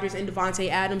Aaron Rodgers and Devontae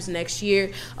Adams next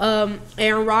year.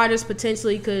 Aaron Rodgers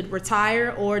potentially could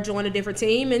retire or join a different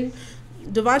team, and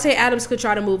Devontae Adams could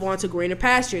try to move on to greener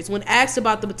pastures. When asked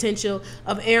about the potential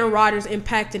of Aaron Rodgers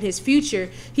impacting his future,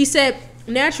 he said,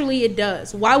 "Naturally, it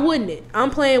does. Why wouldn't it?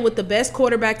 I'm playing with the best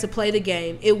quarterback to play the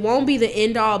game. It won't be the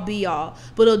end-all, be-all,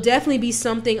 but it'll definitely be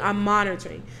something I'm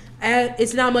monitoring.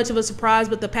 It's not much of a surprise,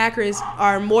 but the Packers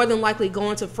are more than likely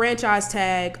going to franchise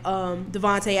tag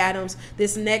Devontae Adams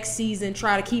this next season,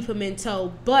 try to keep him in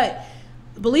tow. But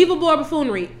believable or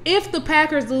buffoonery, if the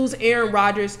Packers lose Aaron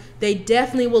Rodgers, they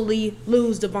definitely will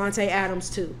lose Devontae Adams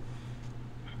too."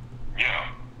 Yeah,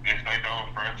 if they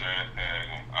don't franchise tag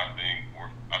him,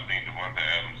 I think Devontae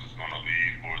Adams is going to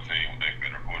leave for a team with a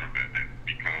better quarterback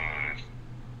because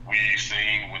we've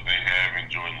seen what they have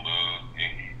in Jordan Love,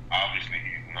 and he's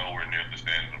nowhere near the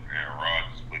standard of Aaron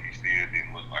Rodgers, but he still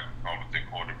didn't look like a competent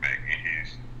quarterback in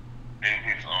his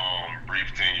brief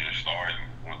tenure starting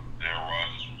when Aaron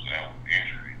Rodgers was out with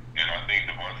injury. And I think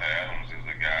Devontae Adams is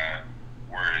a guy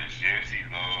where yes, he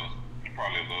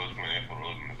probably loves playing for the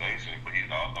organization, but he's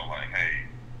also like, hey,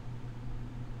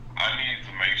 I need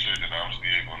to make sure that I'm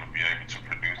still going to be able to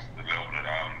produce at the level that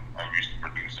I'm used to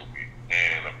producing with.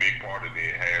 And a big part of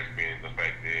it has been the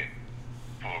fact that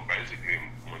for basically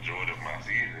the majority of my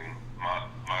seasons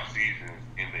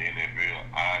in the NFL,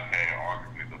 I've had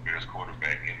arguably the best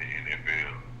quarterback in the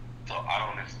NFL. So I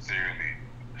don't necessarily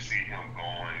see him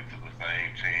going to the same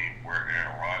team where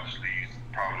Aaron Rodgers leads,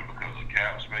 probably because of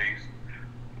cap space,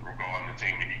 regarding the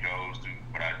team that he goes to.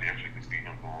 But I definitely can see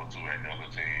him going to another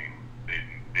team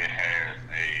that has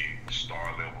a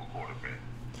star-level quarterback.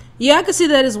 Yeah, I can see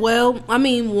that as well. I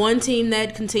mean, one team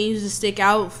that continues to stick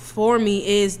out for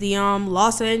me is the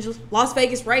Las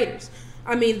Vegas Raiders.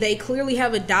 I mean, they clearly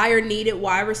have a dire needed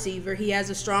wide receiver. He has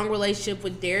a strong relationship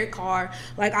with Derek Carr.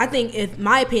 Like, I think, in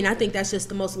my opinion, I think that's just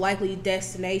the most likely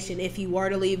destination if he were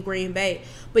to leave Green Bay.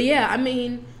 But, yeah, I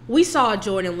mean, we saw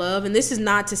Jordan Love, and this is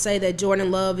not to say that Jordan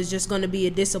Love is just going to be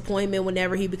a disappointment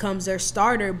whenever he becomes their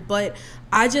starter, but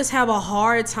I just have a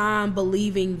hard time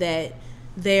believing that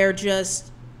they're just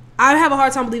 – I have a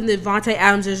hard time believing that Devontae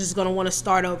Adams is just going to want to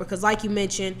start over because, like you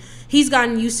mentioned, he's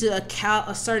gotten used to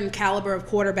a certain caliber of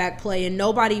quarterback play, and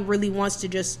nobody really wants to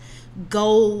just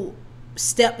go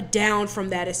step down from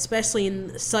that, especially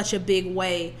in such a big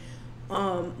way.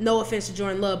 No offense to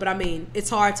Jordan Love, but, I mean, it's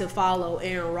hard to follow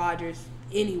Aaron Rodgers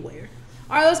anywhere.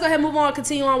 All right, let's go ahead and move on.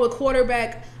 Continue on with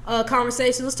quarterback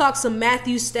conversation. Let's talk some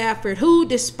Matthew Stafford, who,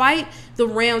 despite the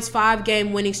Rams'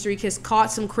 5-game winning streak, has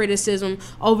caught some criticism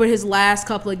over his last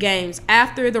couple of games.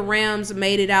 After the Rams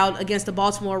made it out against the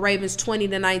Baltimore Ravens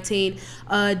 20-19,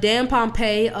 Dan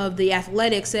Pompei of The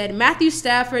Athletic said, "Matthew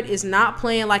Stafford is not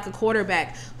playing like a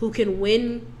quarterback who can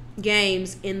win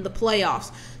games in the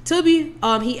playoffs."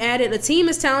 He added, "A team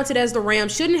as talented as the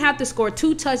Rams shouldn't have to score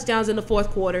 2 touchdowns in the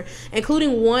fourth quarter,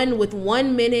 including one with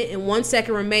 1 minute and 1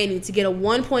 second remaining to get a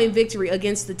 1-point victory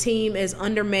against the team as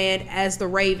undermanned as the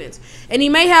Ravens." And he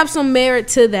may have some merit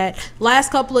to that.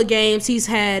 Last couple of games, he's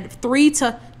had three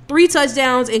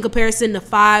touchdowns in comparison to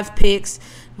 5 picks.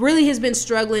 Really has been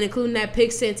struggling, including that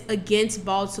pick six against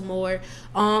Baltimore.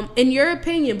 In your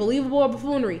opinion, believable or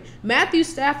buffoonery, Matthew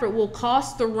Stafford will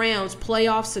cost the Rams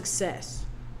playoff success?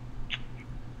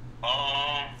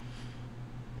 I'm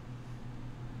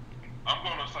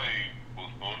gonna say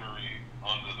buffoonery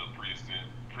under the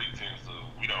pretense of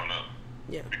we don't know.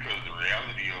 Yeah. Because the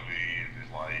reality of it is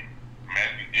like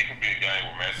it could be a game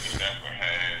where Matthew Stafford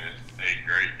has a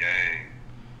great game,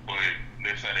 but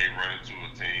let's say they run into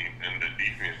a team and the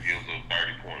defense gives up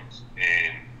 30 points,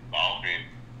 and the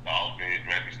offense,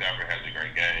 Matthew Stafford has a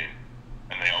great game,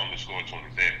 and they only score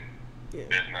 27. Yeah.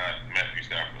 That's not Matthew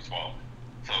Stafford's fault.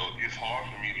 So it's hard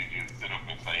for me to just sit up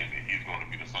and say that he's going to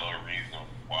be the sole reason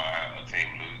why a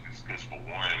team loses. Because for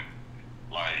one,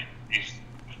 like,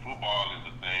 football is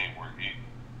a thing where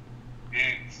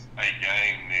it's a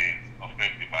game that's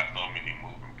affected by so many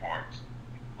moving parts.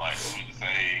 Like, who's to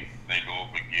say they go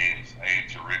up against a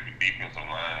terrific defensive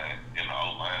line and the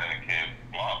O-line can't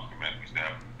block Matthew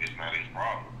Stafford? It's not his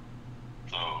problem.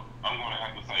 So I'm going to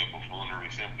have to say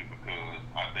buffoonery simply because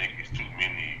I think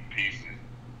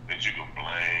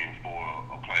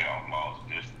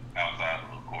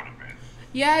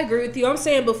Yeah, I agree with you. I'm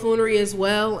saying buffoonery as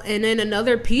well. And then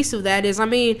another piece of that is, I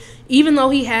mean, even though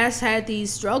he has had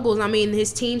these struggles, I mean,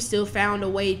 his team still found a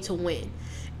way to win.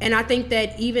 And I think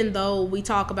that even though we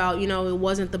talk about, you know, it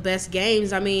wasn't the best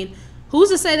games, I mean, who's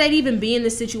to say they'd even be in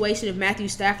this situation if Matthew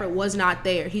Stafford was not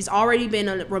there? He's already been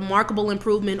a remarkable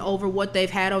improvement over what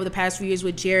they've had over the past few years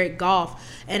with Jared Goff.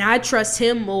 And I trust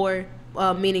him more,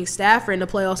 meaning Stafford, in the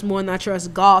playoffs more than I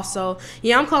trust Goff. So,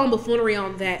 yeah, I'm calling buffoonery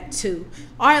on that too.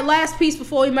 All right, last piece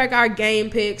before we make our game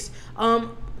picks.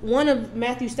 One of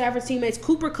Matthew Stafford's teammates,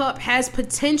 Cooper Kupp, has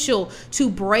potential to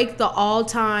break the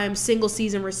all-time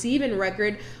single-season receiving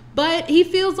record, but he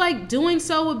feels like doing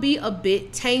so would be a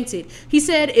bit tainted. He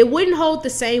said, "It wouldn't hold the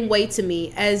same weight to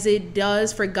me as it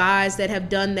does for guys that have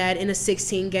done that in a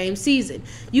 16-game season.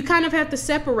 You kind of have to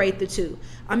separate the two.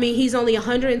 I mean, he's only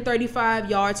 135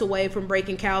 yards away from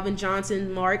breaking Calvin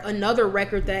Johnson's mark, another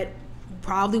record that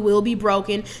probably will be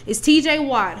broken, is TJ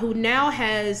Watt, who now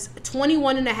has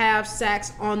 21 and a half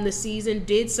sacks on the season,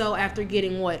 did so after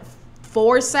getting,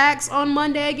 4 sacks on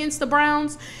Monday against the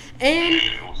Browns. And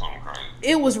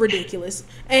it was ridiculous.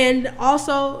 And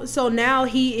also, so now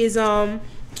he is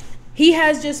he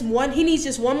needs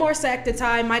just one more sack to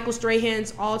tie Michael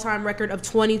Strahan's all-time record of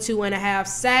 22 and a half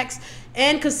sacks.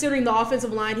 And considering the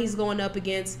offensive line he's going up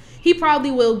against, he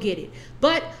probably will get it.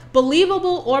 But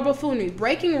believable or buffoonery,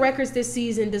 breaking records this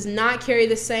season does not carry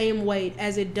the same weight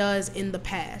as it does in the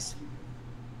past.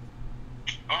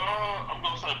 I'm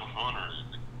gonna say buffoonery.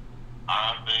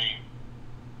 I think,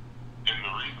 and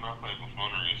the reason I say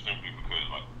buffoonery is simply because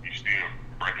like you're still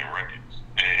breaking records,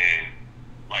 and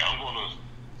like I'm gonna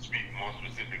speak more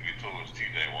specifically towards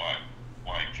TJ Watt.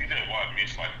 Like TJ Watt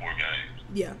missed like 4 games.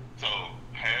 Yeah. So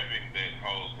having that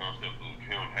whole concept of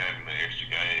him having the extra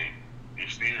game, it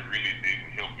still really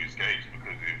didn't help his case,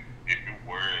 because if it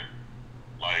were,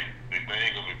 like, the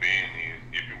thing of it being is,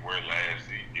 if it were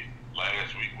if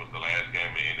last week was the last game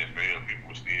in NFL,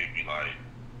 people would still be like,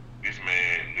 this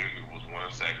man literally was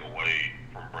 1 sack away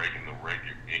from breaking the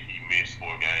record, and he missed 4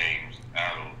 games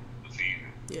out of the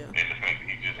season. Yeah. And the fact that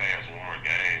he just has 1 more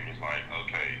game is like,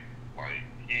 okay, like,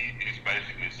 he is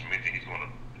basically cementing he's going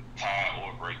to tie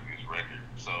or break this record.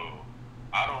 So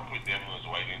I don't put that much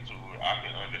weight into it. I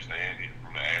can understand it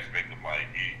from the aspect of like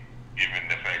it, given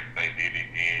the fact that they did it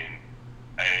in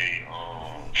a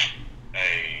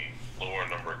lower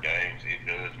number of games, it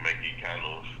does make it kind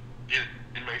of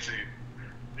it makes it,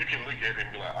 you can look at it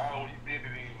and be like, oh, you did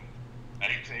it in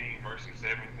 18 versus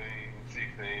 17,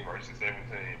 16 versus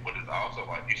 17, but it's also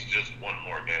like it's just 1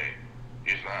 more game.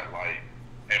 It's not like,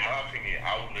 in my opinion,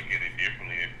 I would look at it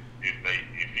differently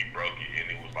if he broke it and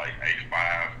it was like if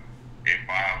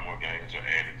 5 more games are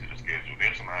added to the schedule.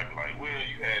 Then somebody be like, well,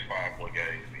 you had 5 more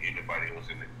games than anybody else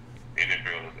in the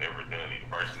NFL has ever done it.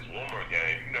 Versus 1 more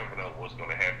game, you never know what's going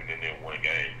to happen in that 1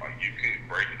 game. Like, you could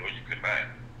break it or you could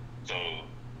not. So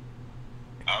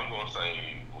I'm going to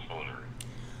say buffoonery.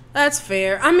 That's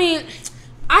fair. I mean,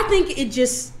 I think it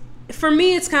just, for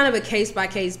me, it's kind of a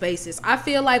case-by-case basis. I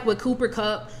feel like with Cooper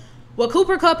Kupp, what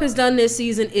Cooper Kupp has done this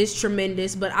season is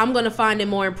tremendous, but I'm going to find it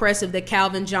more impressive that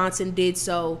Calvin Johnson did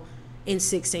so in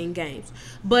 16 games.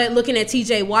 But looking at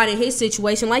TJ Watt in his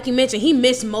situation, like you mentioned, he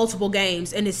missed multiple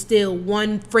games and is still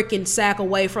 1 freaking sack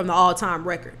away from the all-time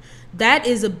record. That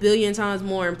is a billion times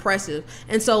more impressive.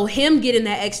 And so him getting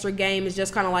that extra game is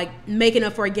just kind of like making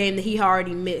up for a game that he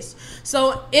already missed.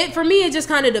 So for me, it just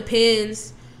kind of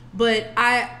depends. But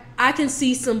I can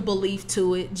see some belief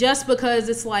to it, just because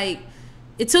it's like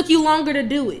it took you longer to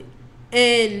do it.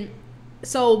 And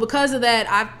so because of that,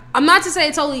 I'm not to say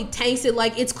it totally taints it.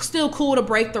 Like, it's still cool to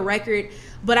break the record,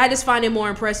 but I just find it more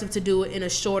impressive to do it in a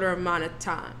shorter amount of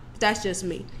time. That's just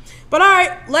me. But all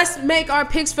right, let's make our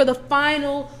picks for the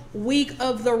final week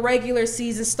of the regular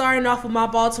season, starting off with my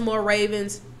Baltimore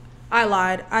Ravens. I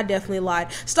lied. I definitely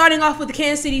lied. Starting off with the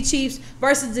Kansas City Chiefs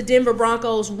versus the Denver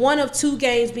Broncos. 1 of 2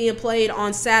 games being played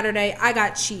on Saturday. I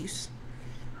got Chiefs.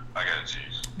 I got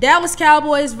Chiefs. Dallas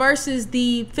Cowboys versus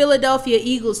the Philadelphia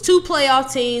Eagles. 2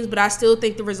 playoff teams, but I still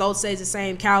think the result stays the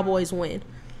same. Cowboys win.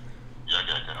 Yeah, I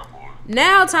got Cowboys.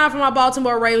 Now time for my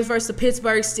Baltimore Ravens versus the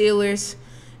Pittsburgh Steelers.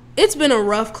 It's been a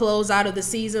rough close out of the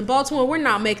season. Baltimore, we're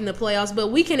not making the playoffs, but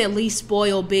we can at least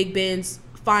spoil Big Ben's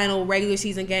final regular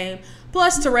season game.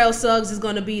 Plus, Terrell Suggs is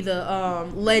going to be the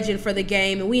legend for the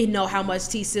game, and we know how much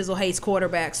T-Sizzle hates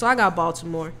quarterbacks. So I got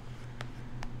Baltimore.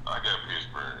 I got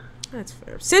Pittsburgh. That's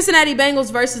fair. Cincinnati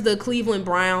Bengals versus the Cleveland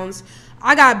Browns.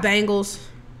 I got Bengals.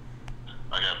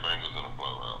 I got Bengals in a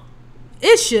blowout.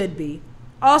 It should be.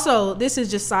 Also, this is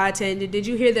just side tangent. Did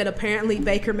you hear that apparently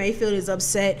Baker Mayfield is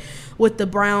upset with the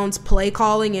Browns' play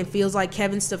calling and feels like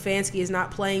Kevin Stefanski is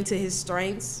not playing to his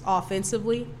strengths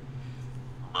offensively?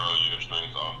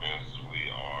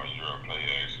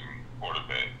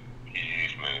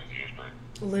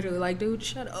 Literally, like, dude,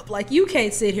 shut up. Like, you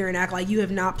can't sit here and act like you have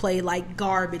not played, like,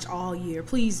 garbage all year.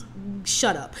 Please,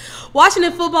 shut up.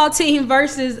 Washington football team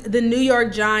versus the New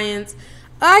York Giants.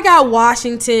 I got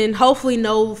Washington. Hopefully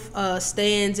no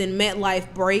stands in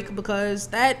MetLife break, because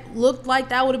that looked like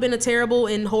that would have been a terrible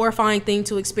and horrifying thing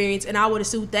to experience, and I would have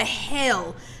sued the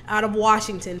hell out of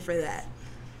Washington for that.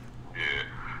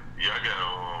 Yeah,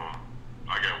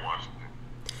 I got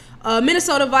Washington.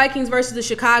 Minnesota Vikings versus the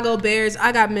Chicago Bears.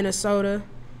 I got Minnesota.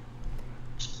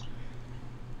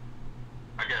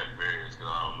 I got Bears because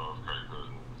I don't know if Kirk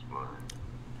Cousins is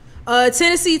playing.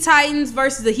 Tennessee Titans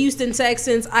versus the Houston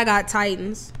Texans. I got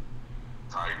Titans.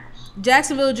 Titans.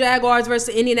 Jacksonville Jaguars versus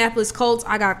the Indianapolis Colts.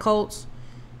 I got Colts.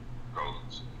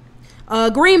 Colts.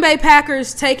 Green Bay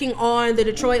Packers taking on the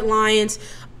Detroit Lions.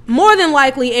 More than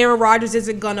likely, Aaron Rodgers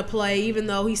isn't going to play, even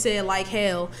though he said like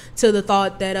hell to the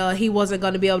thought that he wasn't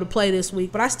going to be able to play this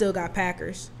week. But I still got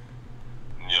Packers.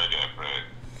 Yeah, I got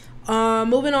Packers.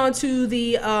 Moving on to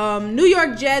the New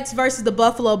York Jets versus the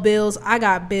Buffalo Bills. I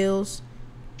got Bills.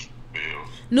 Bills.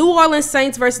 New Orleans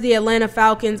Saints versus the Atlanta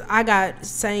Falcons. I got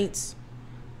Saints.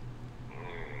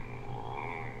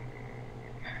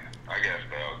 I got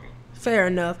Falcons. Fair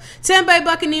enough. Tampa Bay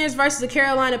Buccaneers versus the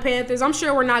Carolina Panthers. I'm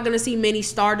sure we're not going to see many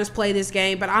starters play this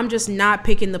game, but I'm just not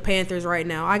picking the Panthers right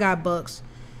now. I got Bucks.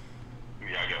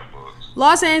 Yeah, I got Bucks.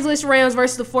 Los Angeles Rams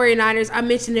versus the 49ers. I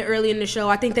mentioned it early in the show.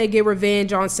 I think they get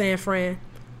revenge on San Fran.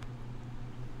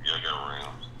 Yeah, I got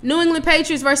Rams. New England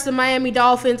Patriots versus the Miami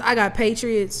Dolphins. I got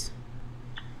Patriots.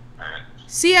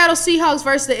 Seattle Seahawks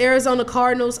versus the Arizona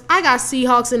Cardinals. I got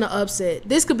Seahawks in the upset.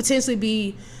 This could potentially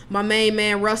be my main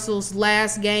man Russell's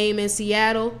last game in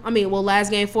Seattle. Last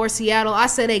game for Seattle. I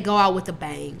say they go out with a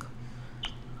bang.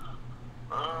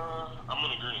 I'm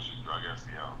in agreement with you. I got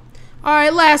Seattle. All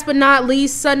right, last but not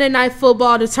least, Sunday Night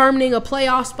Football determining a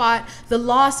playoff spot. The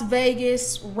Las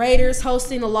Vegas Raiders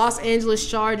hosting the Los Angeles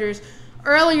Chargers.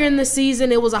 Earlier in the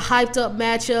season, it was a hyped-up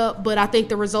matchup, but I think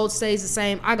the result stays the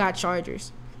same. I got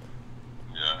Chargers.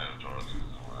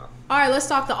 All right, let's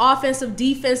talk the offensive,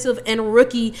 defensive, and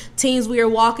rookie teams we are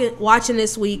watching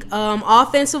this week.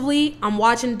 Offensively, I'm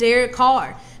watching Derek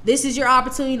Carr. This is your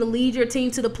opportunity to lead your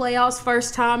team to the playoffs,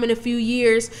 first time in a few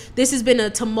years. This has been a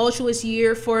tumultuous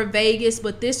year for Vegas,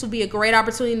 but this will be a great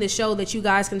opportunity to show that you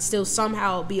guys can still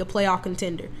somehow be a playoff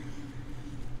contender.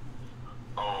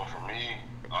 For me,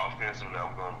 offensively,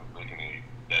 I'm going to be looking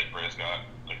at Dak Prescott.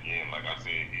 Again, like I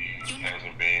said, he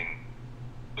hasn't been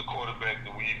the quarterback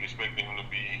that we've expected him to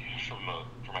be from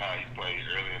how he played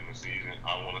early in the season.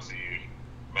 I want to see if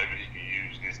maybe he can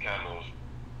use this kind of,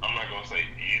 I'm not going to say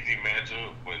easy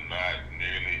matchup, but not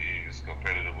nearly as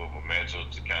competitive of a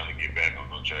matchup to kind of get back on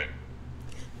the track.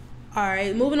 All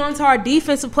right, moving on to our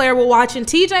defensive player we're watching,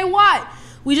 TJ Watt.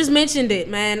 We just mentioned it,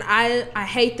 man. I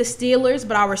hate the Steelers,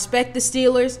 but I respect the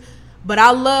Steelers. But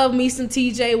I love me some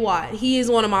TJ Watt. He is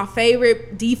one of my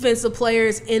favorite defensive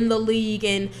players in the league,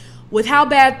 and with how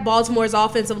bad Baltimore's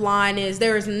offensive line is,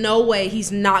 there is no way he's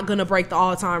not going to break the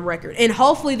all-time record. And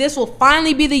hopefully this will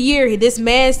finally be the year this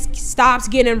man stops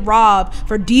getting robbed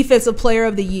for Defensive Player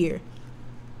of the Year.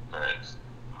 Thanks.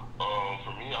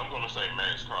 For me, I'm going to say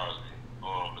Max Crosby.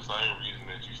 The same reason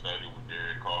that you stated with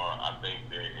Derek Carr. I think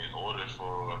that in order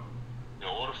for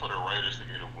the Raiders to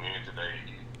get a win today,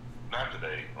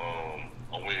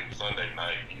 a win Sunday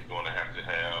night, he's going to have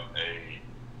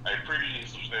a pretty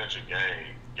substantial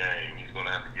game. He's going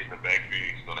to have to get in the backfield.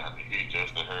 He's going to have to hit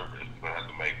Justin Herbert. He's going to have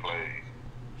to make plays.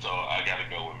 So I got to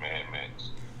go with Mad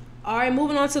Max. All right,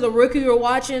 moving on to the rookie you're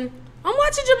watching. I'm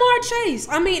watching Jamar Chase.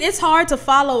 It's hard to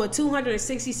follow a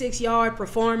 266-yard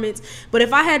performance, but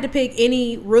if I had to pick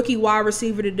any rookie wide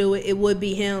receiver to do it, it would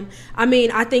be him.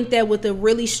 I think that with a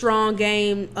really strong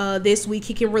game this week,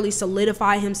 he can really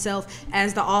solidify himself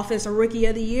as the offensive rookie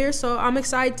of the year, so I'm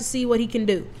excited to see what he can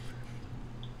do.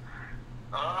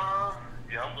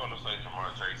 Yeah, I'm going to say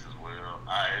Jamar Chase as well.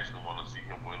 I actually want to see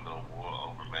him win the award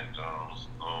over Matt Jones.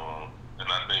 And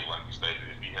I think, like you stated,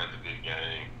 if he has a good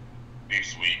game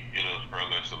this week, it'll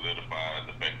further solidify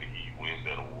the fact that he wins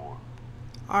that award.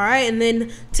 All right, and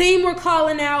then team we're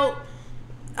calling out,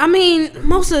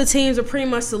 most of the teams are pretty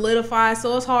much solidified,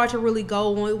 so it's hard to really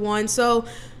go with one. So,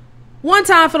 one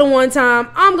time for the one time,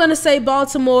 I'm going to say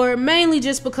Baltimore, mainly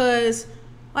just because,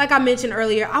 like I mentioned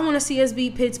earlier, I want to see us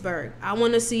beat Pittsburgh. I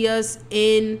want to see us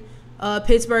in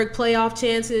Pittsburgh playoff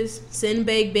chances, send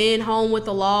Big Ben home with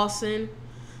a loss, and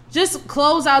just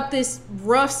close out this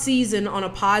rough season on a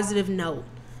positive note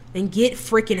and get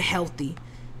freaking healthy.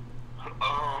 For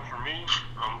me,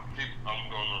 I'm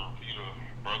going to repeat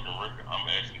a broken record. I'm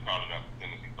actually calling out the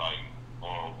Tennessee Titans.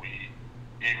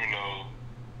 Even though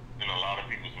in a lot of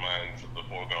people's minds the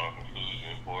foregone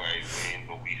conclusion for a win,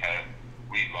 but we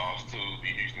lost to the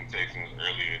Houston Texans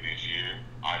earlier this year.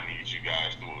 I need you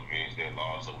guys to avenge that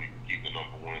loss so we can keep the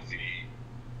number 1 seed,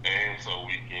 and so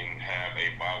we can have a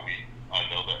bye week,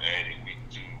 another added week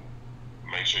to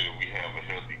make sure that we have a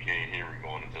healthy King Henry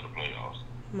going into the playoffs.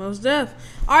 Most def.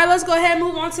 All right, let's go ahead and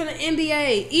move on to the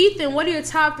NBA. Ethan, what are your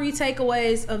top 3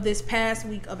 takeaways of this past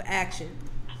week of action?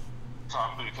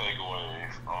 Top 3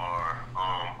 takeaways are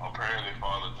apparently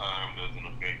Father Time doesn't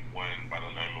affect one by the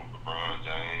name of LeBron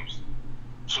James.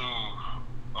 2,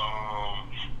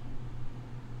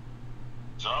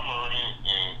 John Morant,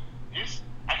 and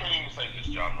I can't even say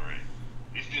just John Morant.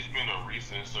 It's just been a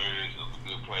recent surge of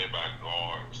good play by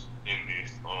guards in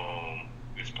this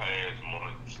past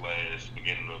month /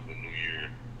 beginning of the new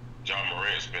year. John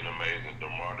Morant's been amazing.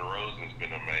 DeMar DeRozan's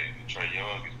been amazing. Trae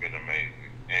Young has been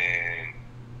amazing, and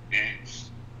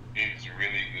it's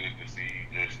really good to see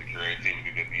just the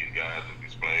creativity that these guys have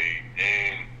displayed.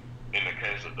 And in the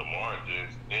case of DeMar,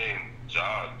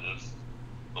 just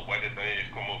the way that they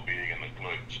come up big in the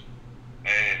clutch.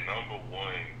 And number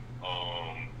 1,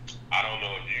 I don't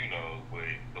know if you know, but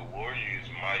the Warriors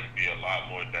might be a lot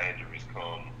more dangerous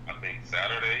come, I think,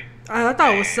 Saturday. I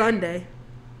thought it was Sunday.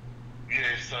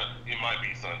 Yeah, it might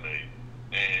be Sunday.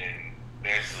 And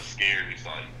that's a scary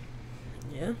sight.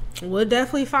 Yeah, we'll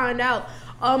definitely find out.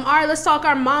 All right, let's talk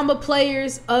our Mamba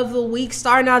players of the week.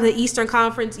 Starting out the Eastern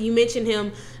Conference, you mentioned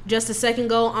him just a second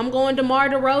ago. I'm going DeMar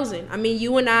DeRozan. I mean,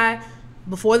 you and I,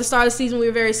 before the start of the season, we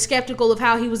were very skeptical of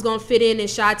how he was going to fit in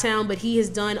Chi-Town, but he has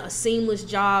done a seamless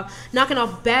job, knocking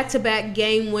off back-to-back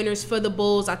game winners for the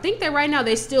Bulls. I think that right now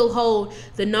they still hold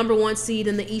the number 1 seed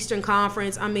in the Eastern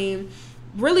Conference. I mean,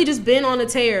 really just been on a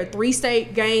tear. 3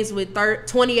 state games with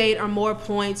 28 or more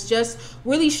points, just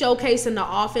really showcasing the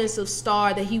offensive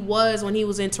star that he was when he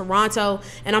was in Toronto.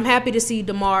 And I'm happy to see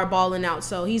DeMar balling out.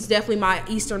 So he's definitely my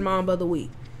Eastern Mamba of the week.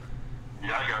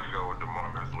 Yeah, I got to go with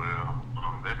DeMar as well.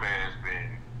 That man's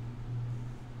been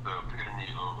the epitome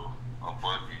of a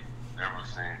bucket ever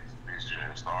since this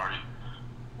year started.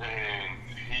 And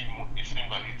it seemed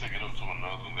like he took it up to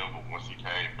another level once he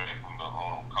came back from the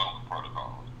COVID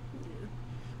protocol.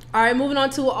 All right, moving on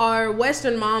to our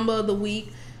Western Mamba of the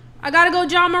week. I got to go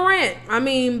John Morant. I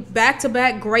mean,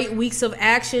 back-to-back great weeks of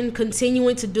action,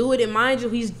 continuing to do it. And mind you,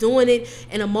 he's doing it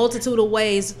in a multitude of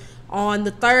ways. On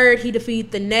the 3rd, he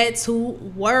defeated the Nets, who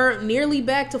were nearly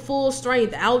back to full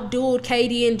strength, outdueled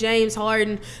KD and James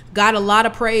Harden, got a lot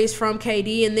of praise from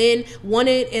KD, and then won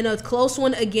it in a close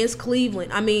one against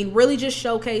Cleveland. I mean, really just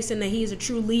showcasing that he's a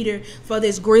true leader for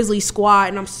this Grizzlies squad,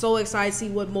 and I'm so excited to see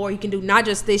what more he can do, not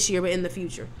just this year, but in the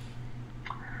future.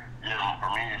 Yeah, for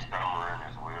me, it's John Morant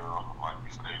as well. Like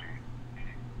you stated,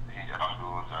 he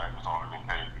outdueled James Harden and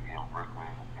KD in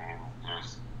Brooklyn, and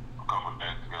just a couple of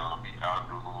days ago, he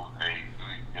outdueled a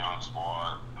good young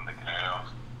squad in the Cavs.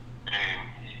 And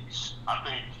I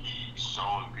think he's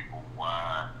showing people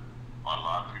why a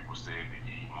lot of people said that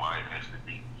he might have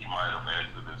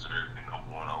actually deserved the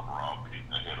number 1 overall pick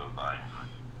ahead of Zion.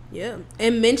 Yeah,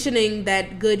 and mentioning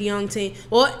that good young team.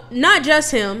 Well, not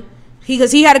just him.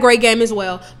 Because he had a great game as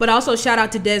well, but also shout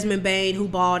out to Desmond Bane, who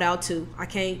balled out too. I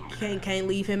can't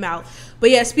leave him out.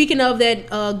 But yeah, speaking of that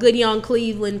good young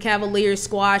Cleveland Cavaliers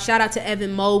squad, shout out to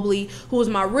Evan Mobley, who was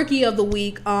my rookie of the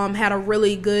week. Had a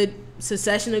really good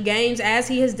succession of games, as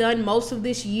he has done most of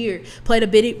this year. Played a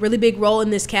really big role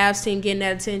in this Cavs team getting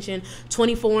that attention.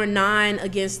 24-9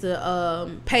 against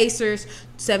the Pacers,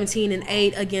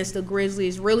 17-8 against the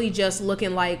Grizzlies. Really just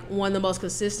looking like one of the most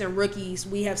consistent rookies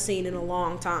we have seen in a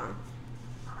long time.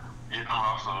 Yeah, I'm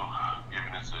also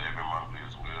giving it to Evan Mobley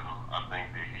as well. I think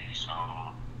that he's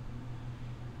shown,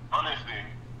 honestly,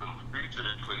 the future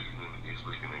of Cleveland is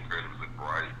looking incredibly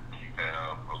bright. You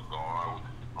have a guard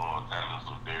with talents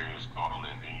of Darius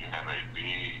Garland, and you have a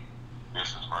big,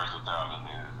 just as versatile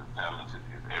and as talented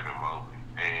as Evan Mobley.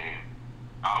 And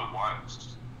I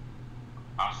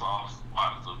saw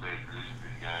spots of that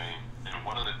Grizzlies game, and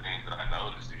one of the things that I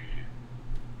noticed is,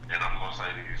 and I'm going to say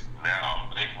this now,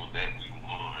 I'm thankful that we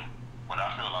won. But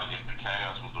I feel like if the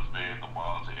Cavs would have fed the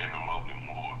ball to Evan Mobley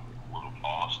more, we would have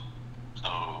lost.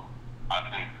 So I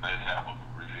think they have a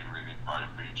really, really bright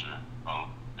future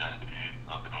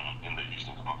in the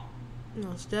Eastern Conference.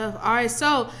 No stuff. All right,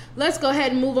 so let's go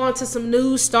ahead and move on to some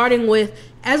news, starting with,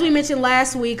 as we mentioned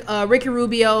last week, Ricky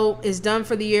Rubio is done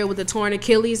for the year with a torn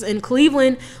Achilles, and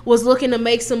Cleveland was looking to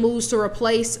make some moves to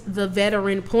replace the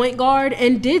veteran point guard,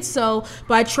 and did so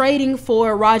by trading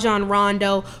for Rajon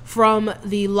Rondo from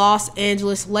the Los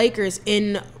Angeles Lakers.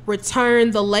 In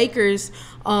return, the Lakers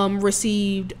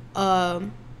received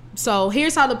So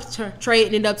here's how the trade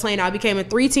ended up playing out. It became a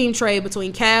 3-team trade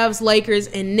between Cavs, Lakers,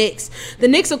 and Knicks. The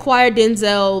Knicks acquired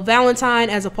Denzel Valentine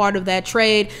as a part of that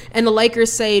trade, and the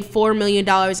Lakers saved $4 million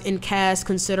in cash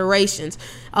considerations.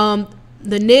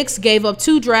 The Knicks gave up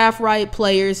 2 draft right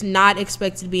players not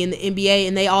expected to be in the NBA,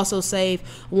 and they also saved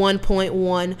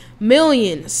 $1.1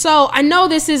 million. So I know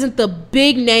this isn't the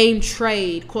big name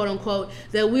trade, quote unquote,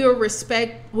 that we were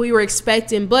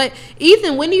expecting. But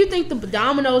Ethan, when do you think the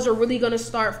dominoes are really going to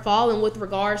start falling with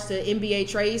regards to NBA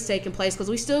trades taking place? Because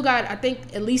we still got, I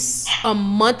think, at least a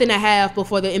month and a half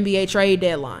before the NBA trade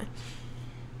deadline.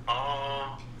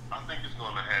 I think it's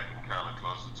going to happen kind of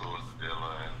closer towards the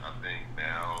deadline. I think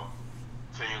now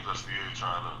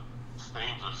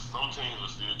some teams are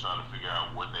still trying to figure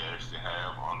out what they actually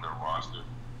have on their roster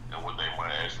and what they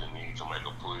might actually need to make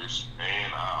a push.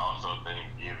 And I also think,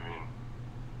 given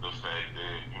the fact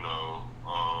that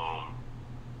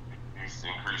it's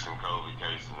increasing COVID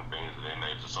cases and things of that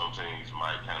nature, some teams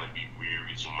might kind of be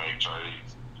weary to make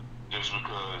trades just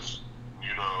because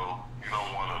you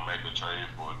don't want to make a trade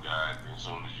for a guy and as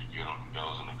soon as you get him, he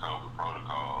goes in the COVID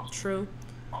protocols. True.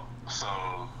 So,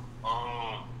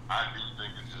 I do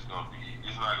think it's not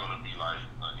going to be like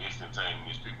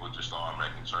instantaneous. People just start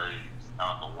making trades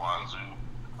out the wazoo.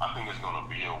 I think it's going to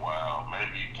be a while.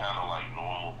 Maybe kind of like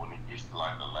normal when it gets to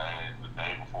like the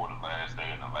day before the last day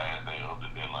and the last day of the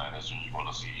deadline. That's when you're going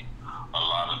to see a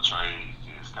lot of trades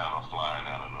just kind of flying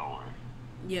out of nowhere.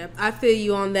 Yeah, I feel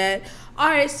you on that. All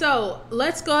right, so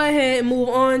let's go ahead and move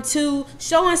on to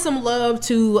showing some love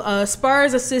to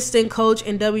Spurs assistant coach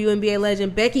and WNBA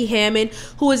legend Becky Hammon,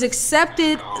 who has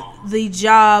accepted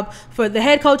the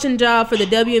head coaching job for the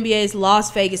WNBA's Las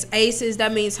Vegas Aces.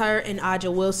 That means her and Aja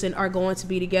Wilson are going to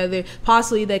be together.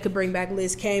 Possibly they could bring back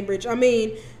Liz Cambridge. I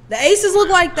mean, the Aces look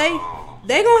like they're going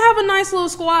to have a nice little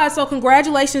squad, so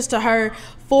congratulations to her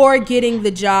for getting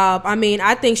the job. I mean,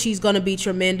 I think she's going to be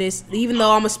tremendous. Even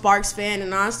though I'm a Sparks fan,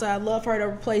 and honestly, I love her to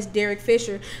replace Derek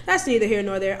Fisher. That's neither here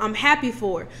nor there. I'm happy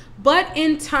for her. But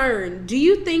in turn, do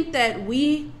you think that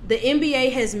the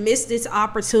NBA has missed its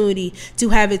opportunity to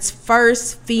have its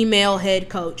first female head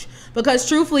coach? Because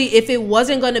truthfully, if it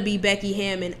wasn't going to be Becky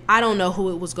Hammon, I don't know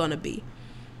who it was going to be.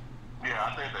 Yeah,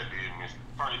 I think they did miss it.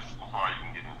 First, before you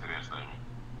can get into that statement,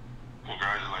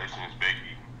 congratulations,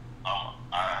 Becky.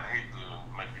 I hate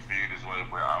to make you feel this way,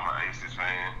 but I'm an Aces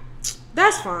fan.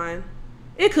 That's fine.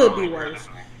 It could be worse.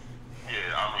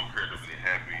 Yeah, I'm incredibly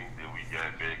happy that we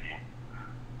got Becky.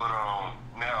 But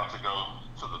now to go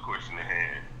to the question at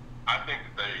hand, I think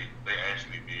that they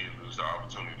actually did lose the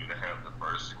opportunity to have the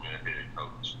first female head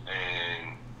coach.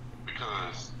 And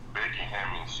because Becky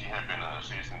Hammon, she had been an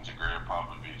assistant to Greg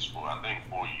Popovich for I think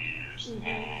 4 years. Mm-hmm.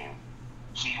 And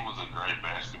she was a great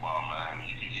basketball mind.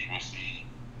 You could even see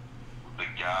the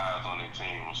guys on the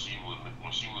team when she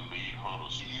would lead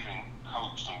huddles. She even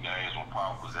coached some games when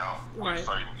Pop was out with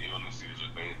certain illnesses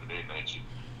or things of that nature.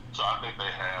 So I think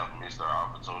they have missed their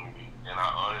opportunity, and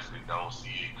I honestly don't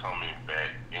see it coming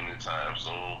back anytime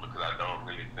soon because I don't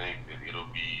really think that it'll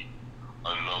be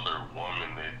another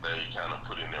woman that they kind of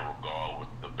put in their regard with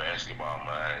the basketball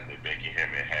mind that Becky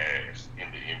Hammon has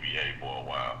in the NBA for a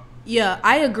while. Yeah,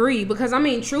 I agree because, I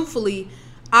mean, truthfully,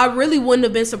 I really wouldn't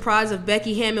have been surprised if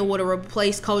Becky Hammon would have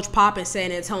replaced Coach Pop in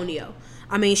San Antonio.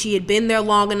 I mean, she had been there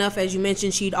long enough. As you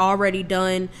mentioned, she'd already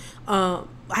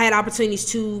had opportunities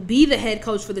to be the head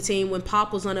coach for the team when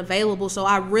Pop was unavailable. So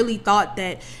I really thought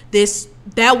that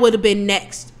would have been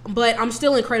next. But I'm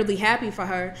still incredibly happy for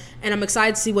her, and I'm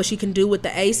excited to see what she can do with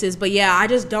the Aces. But, yeah, I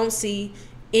just don't see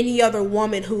any other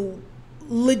woman who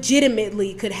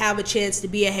legitimately could have a chance to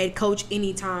be a head coach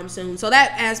anytime soon. So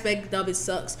that aspect of it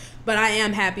sucks. But I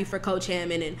am happy for Coach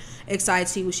Hammon and excited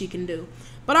to see what she can do.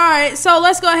 But all right, so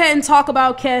let's go ahead and talk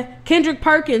about Kendrick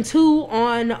Perkins, who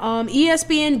on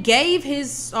ESPN gave his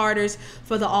starters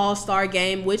for the All-Star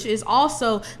game, which is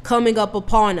also coming up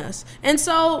upon us. And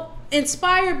so,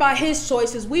 inspired by his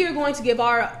choices, we are going to give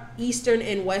our Eastern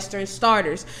and Western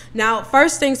starters. Now,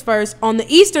 first things first, on the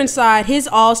Eastern side, his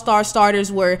All-Star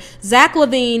starters were Zach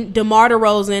LaVine, DeMar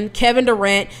DeRozan, Kevin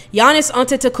Durant, Giannis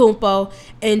Antetokounmpo,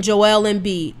 and Joel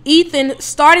Embiid. Ethan,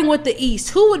 starting with the East,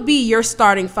 who would be your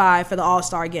starting five for the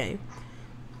All-Star game?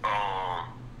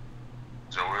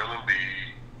 Joel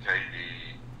Embiid,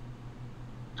 KD,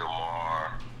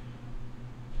 DeMar,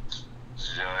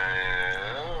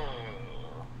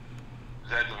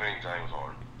 Zach LaVine, James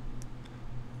Harden.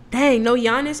 Dang, no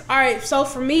Giannis? All right, so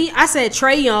for me, I said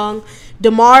Trae Young,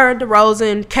 DeMar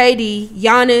DeRozan, KD,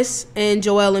 Giannis, and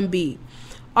Joel Embiid.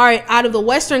 All right, out of the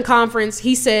Western Conference,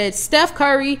 he said Steph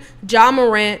Curry, Ja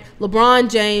Morant, LeBron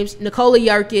James, Nikola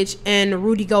Jokic, and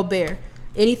Rudy Gobert.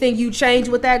 Anything you change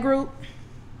with that group?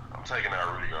 I'm taking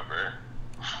out Rudy Gobert.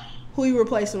 Who you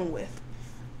replacing him with?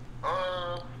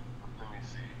 Let me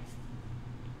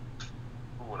see.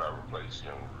 Who would I replace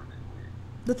young Rudy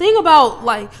with? The thing about,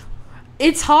 like,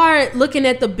 it's hard looking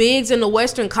at the bigs in the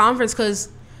Western Conference because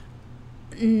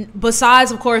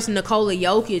besides, of course, Nikola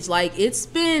Jokic, like, it's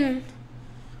been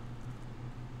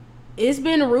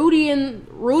Rudy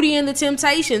and the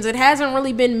Temptations. It hasn't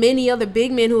really been many other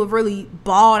big men who have really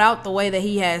balled out the way that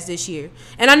he has this year.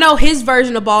 And I know his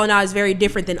version of balling out is very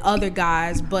different than other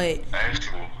guys, but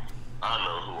actually, I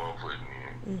know who I'm putting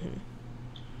in. Mm-hmm.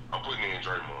 I'm putting in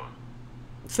Draymond.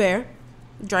 Fair.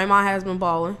 Draymond has been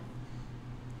balling.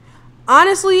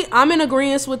 Honestly, I'm in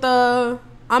agreement with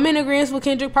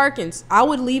Kendrick Perkins. I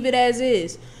would leave it as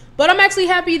is. But I'm actually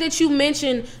happy that you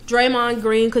mentioned Draymond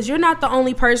Green because you're not the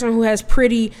only person who has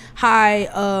pretty high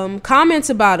comments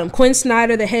about him. Quinn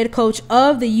Snyder, the head coach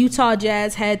of the Utah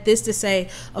Jazz, had this to say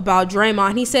about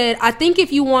Draymond. He said, "I think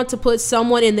if you want to put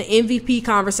someone in the MVP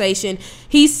conversation,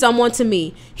 he's someone to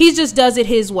me. He just does it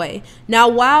his way." Now,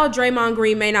 while Draymond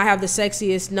Green may not have the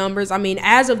sexiest numbers, I mean,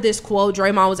 as of this quote,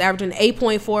 Draymond was averaging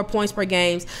 8.4 points per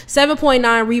game,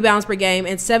 7.9 rebounds per game,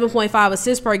 and 7.5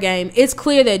 assists per game. It's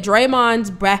clear that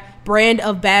Draymond's brand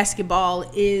of basketball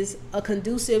is a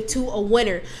conducive to a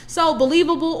winner. So,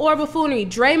 believable or buffoonery,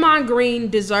 Draymond Green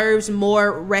deserves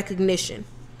more recognition.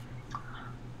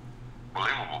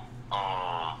 Believable.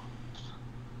 I'm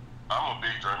a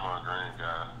big Draymond Green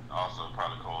guy. Also,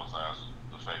 probably coincides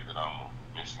with the fact that I'm a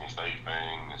Michigan State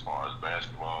fan as far as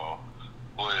basketball.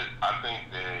 But I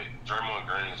think that Draymond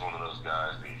Green is one of those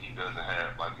guys that he doesn't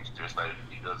have, like you just stated,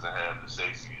 he doesn't have the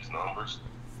sexiest numbers,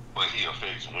 but he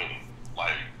affects winning.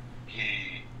 Like,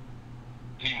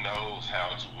 he knows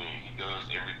how to win. He does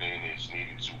everything that's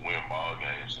needed to win ball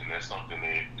games, and that's something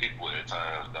that people at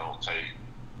times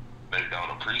they don't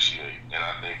appreciate. And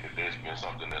I think that there's been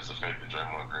something that's affected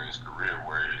Draymond Green's career,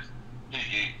 whereas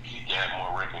he got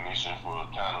more recognition for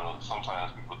kind of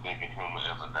sometimes people thinking him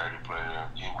as a dirty player,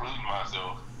 including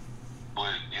myself.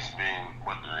 But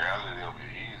the reality of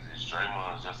it is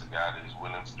Draymond's just a guy that is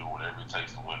willing to do whatever it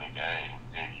takes to win a game,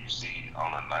 and you see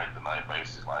on a night-to-night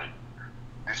basis, like,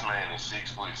 this man is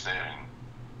 6'7",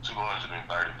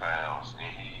 230 pounds,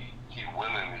 and he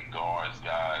willingly guards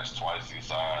guys twice his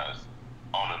size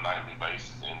on a nightly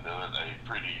basis and does a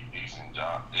pretty decent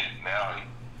job. And now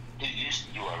he used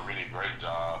to do a really great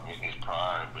job in his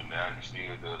prime, but now he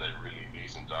still does a really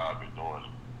decent job in doing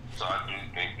it. So I do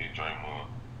think that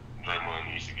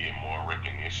Draymond needs to get more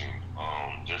recognition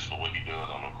just for what he does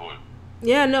on the court.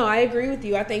 Yeah, no, I agree with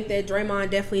you. I think that Draymond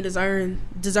definitely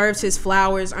deserves his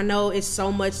flowers. I know it's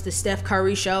so much the Steph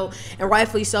Curry show, and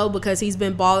rightfully so because he's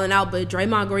been balling out, but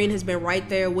Draymond Green has been right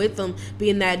there with him,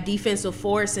 being that defensive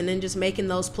force and then just making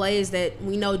those plays that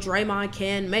we know Draymond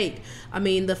can make. I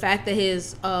mean, the fact that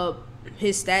his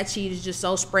stat sheet is just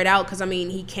so spread out because, I mean,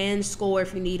 he can score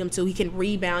if you need him to. He can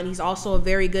rebound. He's also a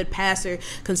very good passer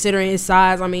considering his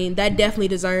size. I mean, that definitely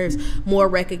deserves more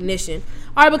recognition.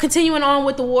 All right, but continuing on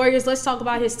with the Warriors, let's talk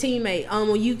about his teammate.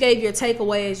 When you gave your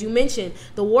takeaway, as you mentioned,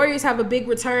 the Warriors have a big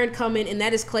return coming, and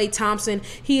that is Klay Thompson.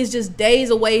 He is just days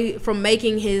away from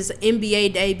making his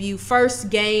NBA debut. First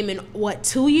game in,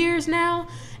 2 years now?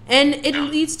 And it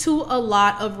leads to a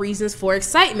lot of reasons for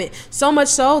excitement. So much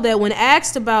so that when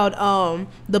asked about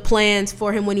the plans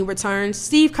for him when he returns,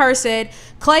 Steve Kerr said,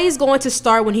 "Klay is going to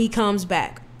start when he comes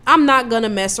back. I'm not going to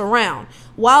mess around."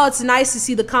 While it's nice to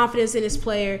see the confidence in his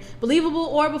player, believable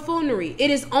or buffoonery,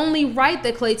 it is only right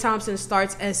that Klay Thompson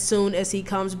starts as soon as he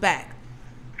comes back.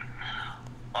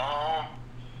 I'm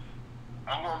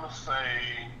going to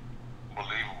say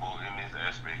believable in this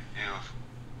aspect.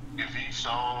 If he's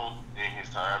shown in his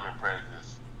time in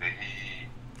practice that he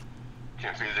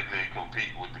can physically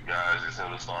compete with the guys that's in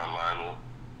the starting lineup,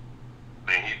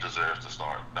 then he deserves to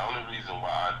start. The only reason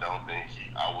why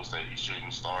I would say he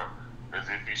shouldn't start is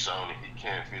if he's shown that he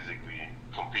can't physically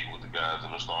compete with the guys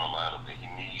in the starting lineup, then he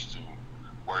needs to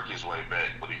work his way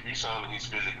back. But if he's shown that he's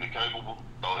physically capable,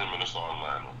 throw him in the starting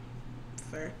lineup.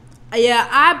 Fair. Yeah,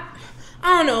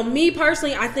 I don't know. Me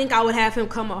personally, I think I would have him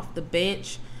come off the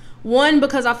bench. One,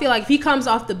 because I feel like if he comes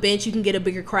off the bench, you can get a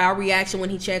bigger crowd reaction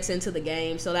when he checks into the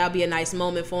game. So that would be a nice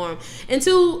moment for him. And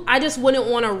two, I just wouldn't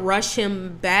want to rush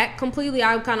him back completely.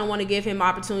 I kind of want to give him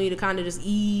opportunity to kind of just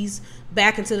ease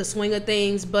back into the swing of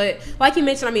things. But like you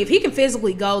mentioned, I mean, if he can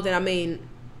physically go, then I mean,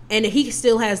 and if he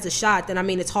still has the shot, then I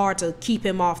mean, it's hard to keep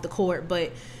him off the court.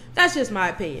 But that's just my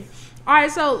opinion. All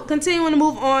right, so continuing to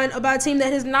move on about a team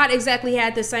that has not exactly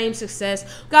had the same success.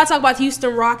 We gotta talk about the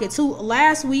Houston Rockets, who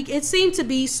last week it seemed to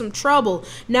be some trouble.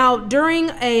 Now, during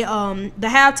the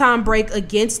halftime break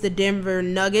against the Denver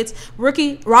Nuggets,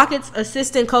 rookie Rockets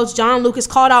assistant coach John Lucas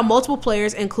called out multiple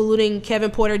players, including Kevin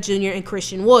Porter Jr. and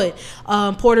Christian Wood.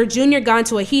 Porter Jr. got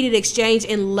into a heated exchange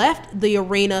and left the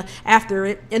arena after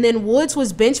it, and then Woods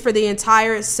was benched for the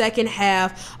entire second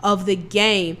half of the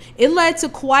game. It led to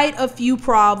quite a few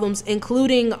problems,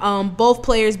 including both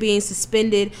players being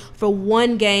suspended for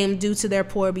one game due to their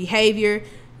poor behavior.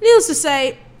 Needless to say,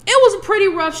 it was a pretty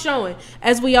rough showing.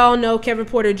 As we all know, Kevin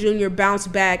Porter Jr.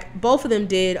 bounced back. Both of them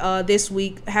did this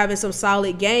week, having some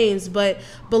solid games. But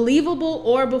believable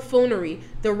or buffoonery,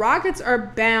 the Rockets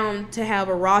are bound to have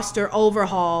a roster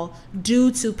overhaul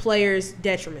due to players'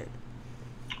 detriment.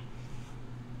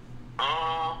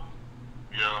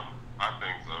 Yeah, I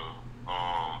think so.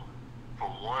 For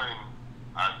one,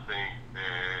 I think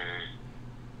that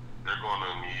they're going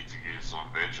to need to get some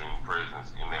veteran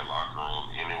presence in their locker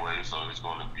room anyway, so it's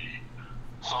going to be,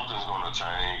 something's going to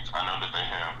change. I know that they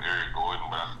have Eric Gordon,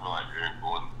 but I feel like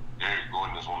Eric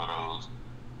Gordon is one of those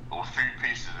few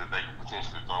pieces that they can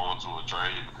potentially throw into a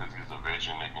trade because he's a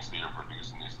veteran that can still produce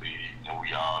in this league, and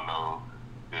we all know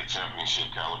that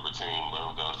championship caliber team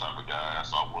love those type of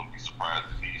guys, so I wouldn't be surprised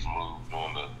if he's moved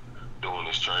during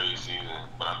this trade season.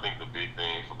 But I think the big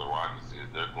thing for the Rockets is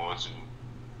they're going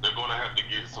to have to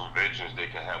get some veterans that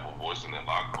can have a voice in their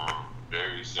locker room,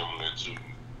 very similar to,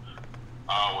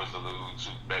 I always allude to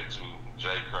back to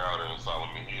Jay Crowder and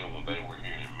Solomon Hill when they were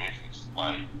here in Memphis.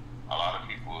 Like, a lot of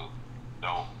people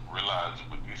don't realize it,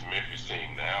 but this Memphis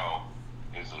team now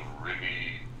is a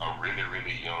really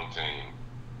young team.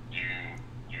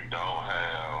 You don't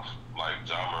have, like,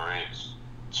 Ja Morant's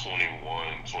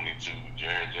 21, 22,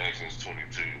 Jaren Jackson's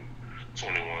 22,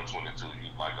 21, 22.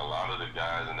 Like, a lot of the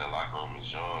guys in that locker room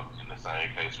is young. In the same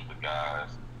case with the guys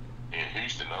in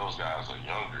Houston, those guys are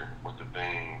younger. But the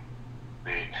thing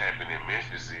that happened in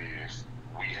Memphis is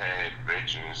we had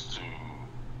veterans to,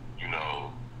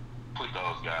 put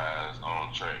those guys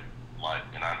on track. Like,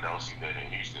 and I don't see that in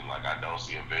Houston. Like, I don't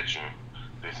see a veteran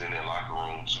that's in their locker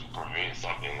room to prevent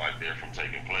something like that from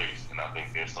taking place. And I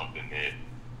think that's something that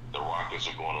the Rockets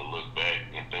are going to look back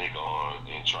and think on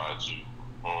and try to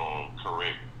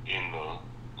correct in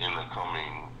the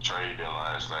coming trade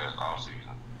deadline /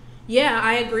 offseason. Yeah,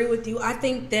 I agree with you. I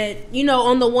think that,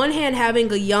 on the one hand,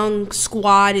 having a young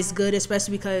squad is good,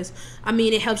 especially because,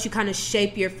 it helps you kind of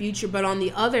shape your future. But on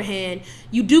the other hand,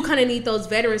 you do kind of need those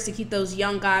veterans to keep those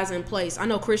young guys in place. I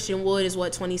know Christian Wood is,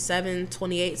 27,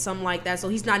 28, something like that. So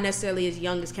he's not necessarily as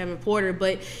young as Kevin Porter.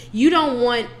 But you don't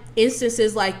want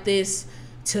instances like this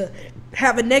to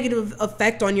have a negative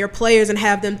effect on your players and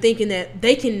have them thinking that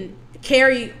they can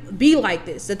be like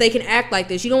this, that they can act like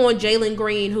this. You don't want Jalen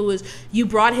Green, you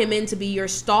brought him in to be your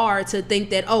star, to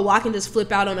think that, I can just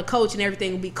flip out on a coach and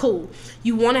everything will be cool.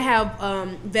 You want to have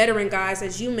veteran guys,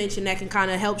 as you mentioned, that can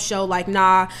kind of help show, like,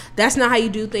 nah, that's not how you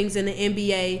do things in the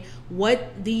NBA.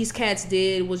 What these cats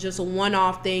did was just a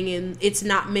one-off thing, and it's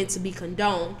not meant to be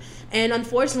condoned. And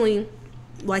unfortunately,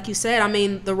 like you said,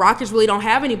 the Rockets really don't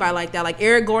have anybody like that. Like,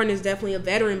 Eric Gordon is definitely a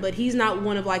veteran, but he's not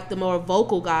one of, like, the more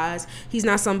vocal guys. He's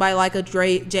not somebody like a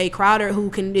Jay Crowder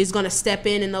who is going to step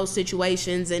in those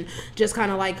situations and just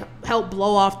kind of, like, help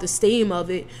blow off the steam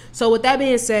of it. So with that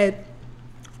being said,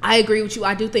 I agree with you.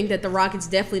 I do think that the Rockets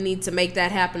definitely need to make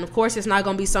that happen. Of course, it's not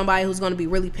going to be somebody who's going to be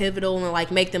really pivotal and,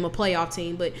 like, make them a playoff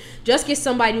team, but just get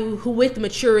somebody who with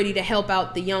maturity to help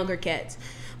out the younger cats.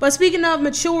 But speaking of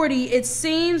maturity, it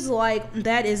seems like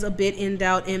that is a bit in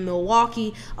doubt in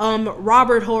Milwaukee.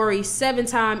 Robert Horry,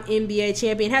 7-time NBA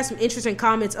champion, has some interesting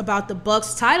comments about the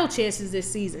Bucks' title chances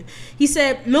this season. He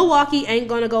said, Milwaukee ain't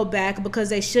going to go back because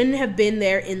they shouldn't have been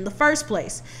there in the first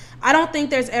place. I don't think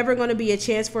there's ever going to be a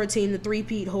chance for a team to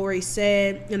three-peat, Horry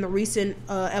said in the recent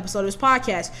episode of his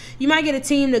podcast. You might get a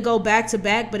team to go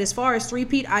back-to-back, but as far as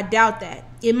three-peat, I doubt that.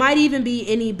 It might even be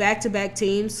any back-to-back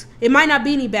teams. It might not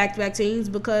be any back-to-back teams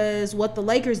because what the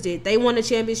Lakers did. They won the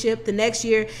championship. The next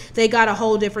year, they got a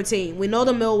whole different team. We know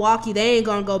the Milwaukee, they ain't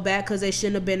going to go back because they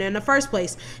shouldn't have been there in the first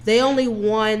place. They only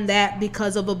won that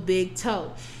because of a big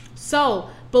toe.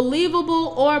 So,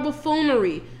 believable or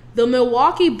buffoonery, the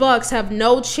Milwaukee Bucks have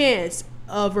no chance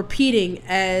of repeating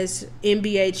as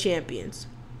NBA champions.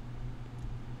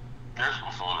 There's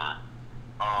buffoonery.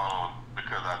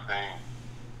 Because I think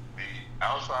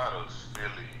outside of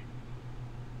Philly,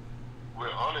 we're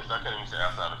honest, I can't even say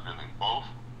outside of Philly, both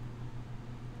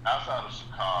outside of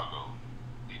Chicago,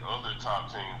 the other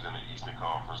top teams in the Eastern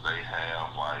Conference, they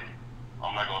have, like,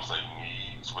 I'm not going to say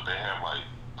needs, but they have, like,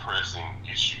 pressing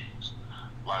issues.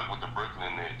 like with the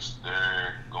Brooklyn Nets,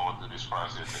 they're going through this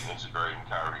process of integrating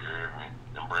Kyrie Irving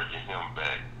and bringing him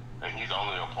back, and he's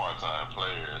only a part-time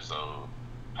player. So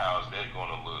how's that going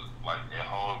to look? Like at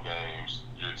home games,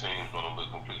 your team's going to look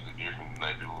completely different than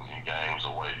they do in games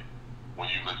away. When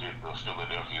you look at the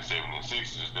Philadelphia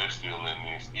 76ers, they're still in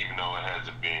this, even though it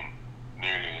hasn't been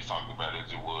nearly as talked about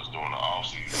as it was during the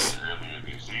offseason earlier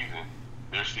this season.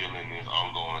 They're still in this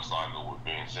ongoing saga with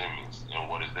Ben Simmons, and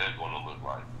what is that going to look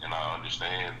like? And I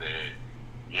understand that,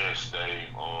 yes, they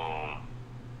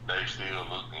still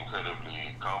look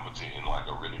incredibly competent and like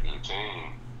a really good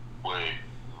team, but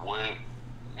what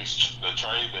is the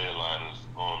trade deadline is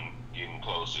getting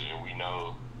closer, and we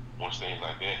know once things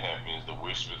like that happens, the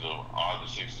whispers of all the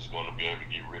Sixers going to be able to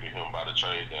get rid of him by the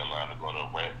trade deadline are going to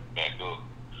ramp back up.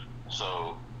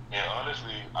 So, and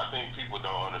honestly, I think people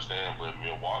don't understand, but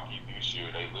Milwaukee this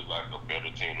year, they look like a better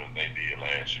team than they did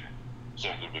last year.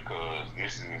 Simply because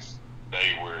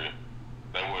they were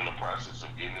in the process of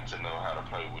getting to know how to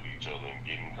play with each other and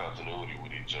getting continuity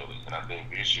with each other. And I think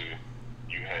this year,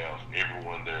 you have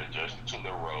everyone there adjusted to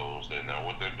their roles. They know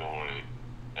what they're doing.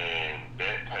 And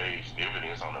that pays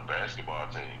dividends on the basketball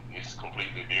team. It's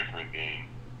completely different than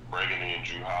bringing in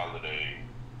Drew Holiday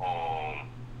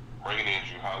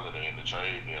in the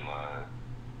trade deadline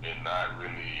and not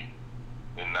really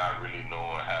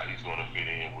knowing how he's going to fit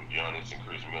in with Giannis and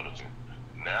Chris Middleton.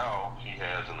 Now he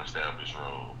has an established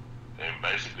role, and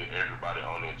basically everybody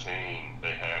on their team,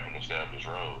 they have an established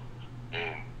role,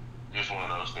 and it's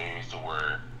one of those things to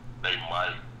where they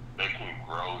can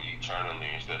grow eternally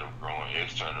instead of growing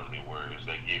externally, whereas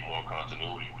they get more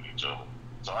continuity with each other.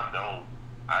 So I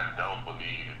don't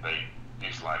believe that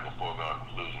it's like a foregone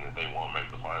conclusion that they won't make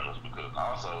the finals, because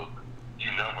also you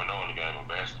never know in the game of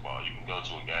basketball. You can go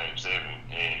to a game 7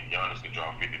 and Giannis can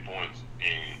drop 50 points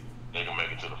and they can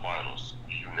make it to the finals.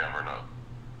 You never know.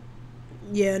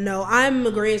 Yeah, no, I'm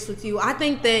agreeing with you. I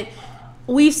think that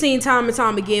we've seen time and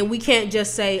time again, we can't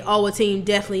just say, oh, a team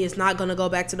definitely is not going to go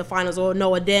back to the finals, or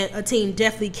no, a team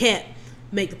definitely can't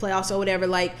make the playoffs or whatever.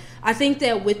 Like, I think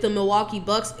that with the Milwaukee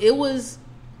Bucks, it was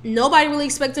nobody really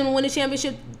expected them to win a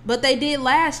championship, but they did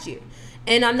last year.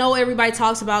 And I know everybody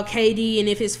talks about KD and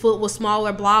if his foot was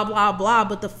smaller, blah, blah, blah,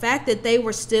 but the fact that they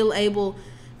were still able,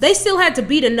 they still had to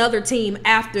beat another team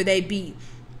after they beat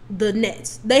the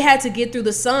Nets. They had to get through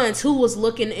the Suns, who was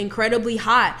looking incredibly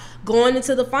hot going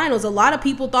into the finals. A lot of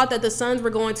people thought that the Suns were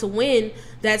going to win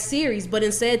that series, but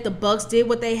instead the Bucks did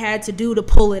what they had to do to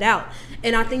pull it out.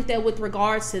 And I think that with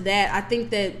regards to that, I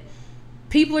think that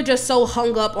people are just so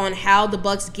hung up on how the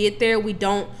Bucks get there, we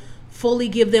don't fully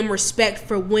give them respect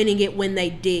for winning it when they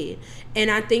did. And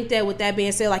I think that with that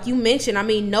being said, like you mentioned, I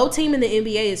mean, no team in the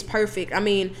NBA is perfect. I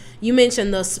mean, you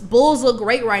mentioned the Bulls look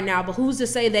great right now, but who's to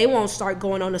say they won't start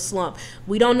going on a slump?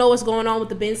 We don't know what's going on with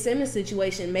the Ben Simmons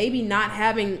situation. Maybe not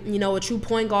having, a true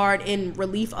point guard in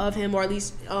relief of him, or at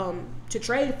least to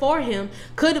trade for him,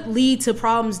 could lead to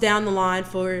problems down the line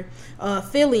for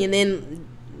Philly. And then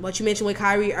what you mentioned with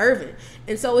Kyrie Irving.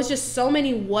 And so it's just so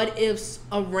many what ifs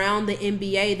around the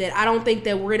NBA that I don't think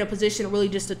that we're in a position really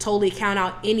just to totally count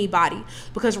out anybody,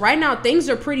 because right now things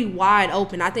are pretty wide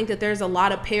open. I think that there's a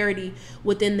lot of parity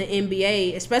within the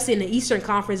NBA, especially in the Eastern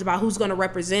Conference, about who's going to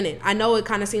represent it. I know it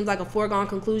kind of seems like a foregone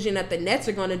conclusion that the Nets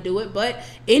are going to do it, but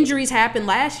injuries happened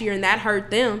last year and that hurt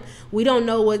them. We don't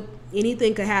know what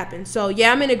anything could happen. So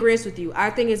yeah, I'm in agreement with you. I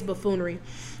think it's buffoonery.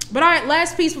 But all right,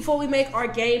 last piece before we make our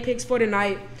game picks for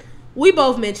tonight. We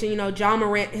both mentioned, Ja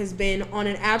Morant has been on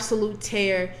an absolute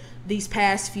tear these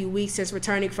past few weeks since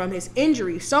returning from his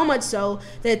injury. So much so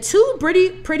that two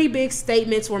pretty big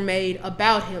statements were made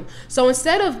about him. So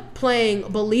instead of playing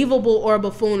believable or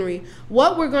buffoonery,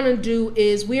 what we're going to do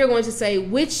is we are going to say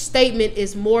which statement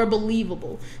is more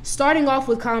believable. Starting off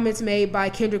with comments made by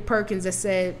Kendrick Perkins that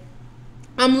said,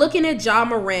 I'm looking at Ja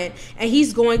Morant, and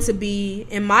he's going to be,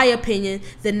 in my opinion,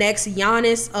 the next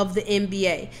Giannis of the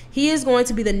NBA. He is going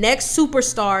to be the next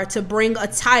superstar to bring a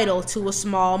title to a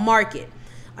small market.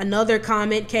 Another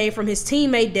comment came from his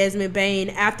teammate Desmond Bane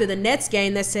after the Nets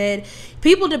game that said,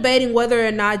 people debating whether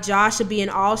or not Ja should be an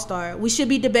all-star. We should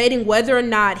be debating whether or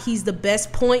not he's the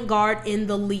best point guard in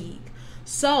the league.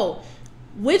 So,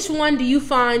 which one do you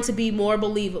find to be more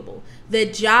believable?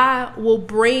 That Ja will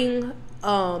bring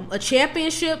a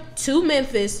championship to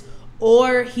Memphis,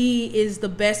 or he is the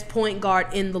best point guard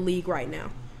in the league right now?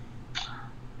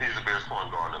 He's the best point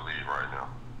guard in the league right now.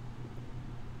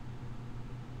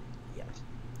 Yes,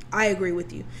 I agree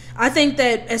with you. I think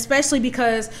that especially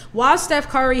because while Steph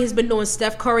Curry has been doing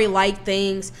Steph Curry-like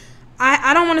things,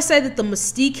 I don't want to say that the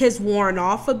mystique has worn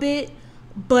off a bit,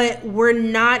 but we're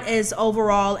not as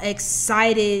overall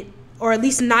excited, or at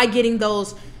least not getting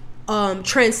those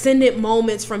transcendent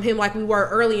moments from him like we were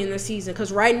early in the season.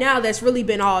 Because right now, that's really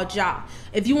been all Ja.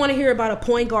 If you want to hear about a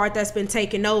point guard that's been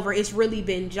taking over, it's really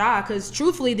been Ja. Because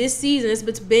truthfully, this season,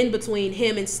 it's been between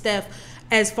him and Steph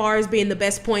as far as being the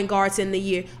best point guards in the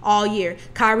year, all year.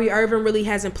 Kyrie Irving really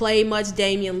hasn't played much.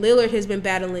 Damian Lillard has been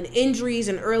battling injuries,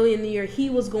 and early in the year, he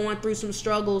was going through some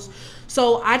struggles.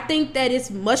 So I think that it's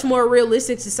much more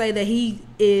realistic to say that he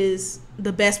is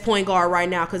the best point guard right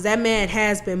now, because that man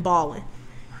has been balling.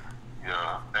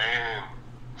 Yeah, and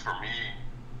for me,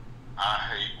 I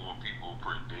hate when people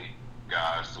predict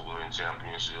guys to win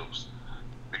championships,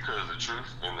 because the truth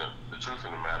in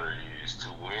the matter is, to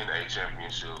win a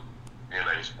championship in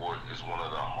a sport is one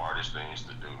of the hardest things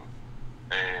to do.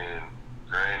 And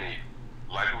granted,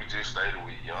 like we just stated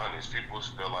with Giannis, people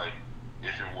feel like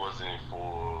if it wasn't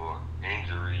for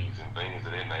injuries and things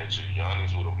of that nature,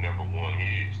 Giannis would have never won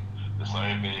his. The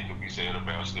same thing could be said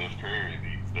about Steph Curry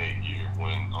that year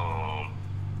when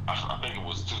I think it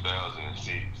was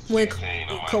 2006. When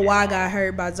Kawhi got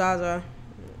hurt by Zaza.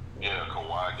 Yeah,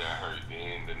 Kawhi got hurt.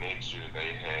 Then the next year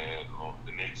they had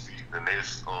the next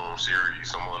series,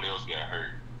 someone else got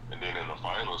hurt, and then in the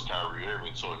finals, Kyrie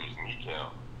Irving tore his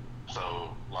kneecap.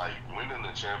 So, like, winning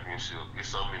the championship, there's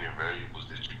so many variables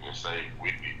that you can say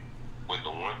with it. But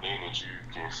the one thing that you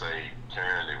can say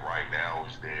currently right now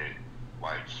is that,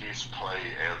 like, his play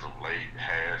as of late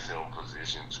has him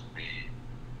positioned to be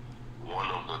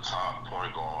one of the top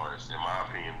point guards, in my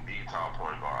opinion, the top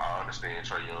point guard. I understand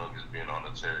Trae Young has been on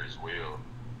the tear as well.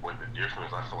 But the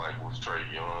difference, I feel like, with Trae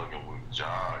Young and with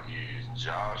Ja is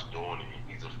Ja's doing it.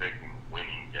 He's affecting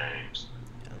winning games.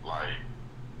 Like,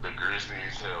 the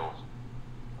Grizzlies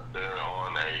they're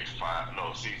on a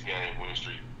 6-game win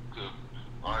streak. In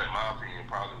my opinion,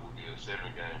 probably would be a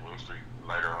 7-game win streak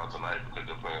later on tonight, because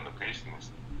they're playing the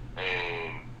Pistons.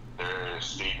 And they're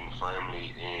sitting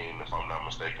firmly in, if I'm not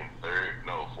mistaken,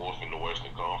 fourth in the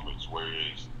Western Conference,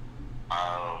 whereas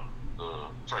the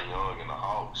Trae Young and the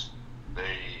Hawks, they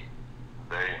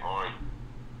aren't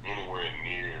anywhere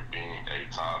near being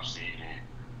a top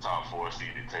 4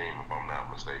 seeded team, if I'm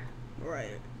not mistaken.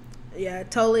 Right. Yeah, I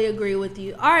totally agree with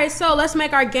you. All right, so let's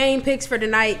make our game picks for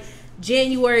tonight,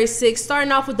 January 6th.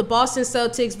 Starting off with the Boston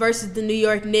Celtics versus the New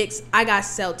York Knicks. I got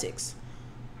Celtics.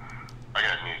 I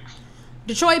got Knicks.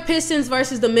 Detroit Pistons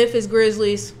versus the Memphis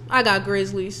Grizzlies. I got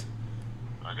Grizzlies.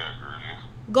 I got Grizzlies.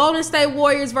 Golden State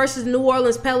Warriors versus New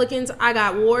Orleans Pelicans. I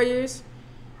got Warriors.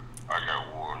 I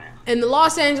got Warriors. And the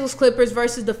Los Angeles Clippers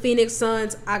versus the Phoenix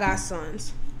Suns. I got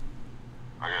Suns.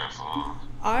 I got Suns.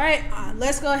 All right,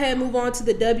 let's go ahead and move on to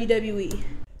the WWE.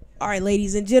 All right,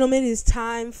 ladies and gentlemen, it is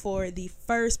time for the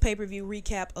first pay-per-view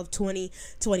recap of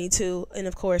 2022. And,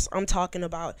 of course, I'm talking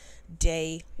about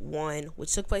Day 1,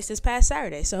 which took place this past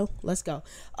Saturday. So, let's go.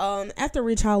 After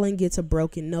Ridge Holland gets a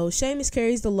broken nose, Sheamus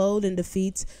carries the load and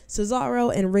defeats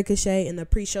Cesaro and Ricochet in the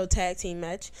pre-show tag team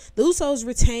match. The Usos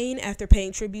retain after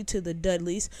paying tribute to the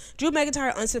Dudleys. Drew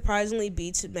McIntyre unsurprisingly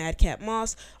beats Madcap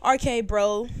Moss. RK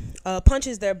Bro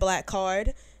punches their black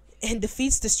card and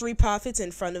defeats the Street Profits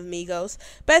in front of Migos.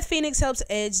 Beth Phoenix helps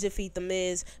Edge defeat The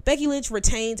Miz. Becky Lynch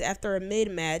retains after a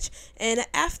mid-match. And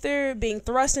after being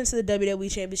thrust into the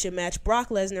WWE Championship match, Brock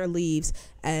Lesnar leaves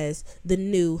as the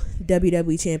new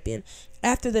WWE Champion.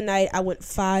 After the night, I went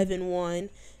 5-1.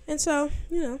 And so,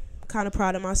 kind of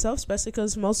proud of myself, especially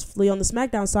because mostly on the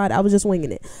SmackDown side, I was just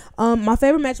winging it. My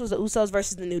favorite match was the Usos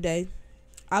versus the New Day.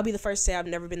 I'll be the first to say I've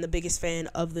never been the biggest fan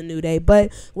of the New Day,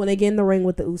 but when they get in the ring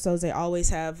with the Usos, they always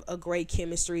have a great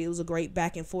chemistry. It was a great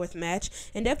back and forth match,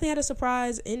 and definitely had a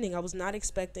surprise ending. I was not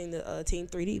expecting the Team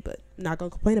 3D, but not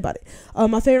gonna complain about it.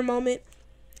 My favorite moment,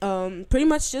 pretty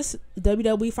much just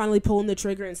WWE finally pulling the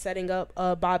trigger and setting up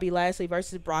Bobby Lashley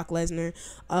versus Brock Lesnar.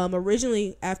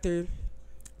 Originally, after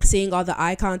seeing all the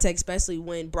eye contact, especially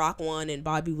when Brock won and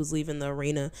Bobby was leaving the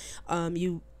arena,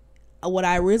 what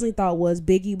I originally thought was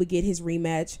Big E would get his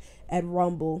rematch at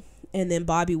Rumble, and then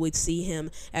Bobby would see him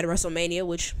at WrestleMania,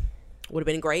 which would have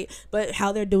been great. But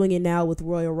how they're doing it now with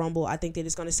Royal Rumble, I think that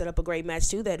it's going to set up a great match,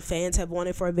 too, that fans have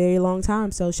wanted for a very long time.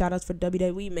 So shout-outs for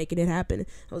WWE making it happen.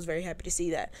 I was very happy to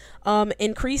see that.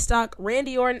 Increased stock,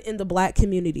 Randy Orton in the black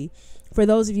community. For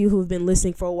those of you who have been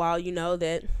listening for a while, you know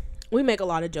that we make a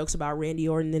lot of jokes about Randy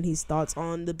Orton and his thoughts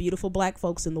on the beautiful black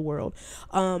folks in the world.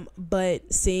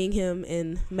 But seeing him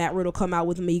and Matt Riddle come out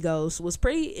with Migos was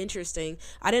pretty interesting.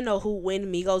 I didn't know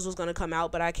when Migos was going to come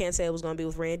out, but I can't say it was going to be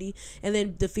with Randy. And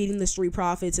then defeating the Street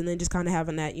Profits, and then just kind of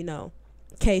having that,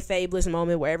 kayfabe-less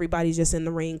moment where everybody's just in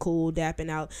the ring, cool, dapping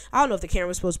out. I don't know if the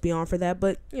camera's supposed to be on for that,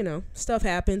 but, stuff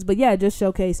happens. But, yeah, just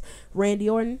showcase Randy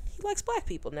Orton. He likes black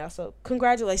people now, so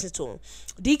congratulations to him.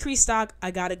 Decreased stock,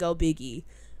 I got to go Big E.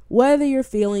 what are your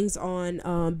feelings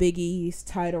on Big E's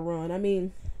title run? I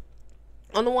mean,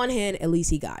 on the one hand, at least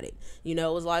he got it. You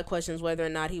know, it was a lot of questions whether or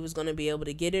not he was going to be able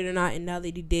to get it or not, and now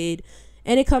that he did,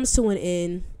 and it comes to an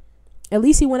end, at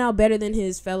least he went out better than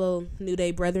his fellow New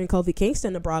Day brethren, Kofi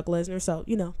Kingston and Brock Lesnar. So,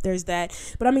 you know, there's that.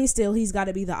 But, I mean, still, he's got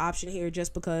to be the option here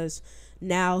just because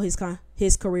now his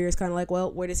career is kind of like, well,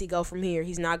 where does he go from here?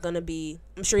 He's not going to be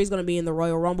 – I'm sure he's going to be in the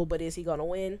Royal Rumble, but is he going to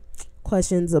win?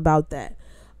 Questions about that.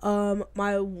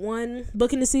 My one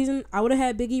book in the season, I would have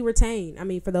had Big E retain. I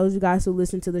mean, for those of you guys who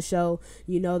listen to the show,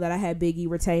 you know that I had Big E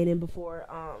retaining before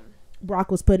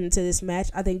Brock was put into this match.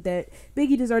 I think that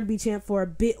Big E deserved to be champ for a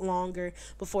bit longer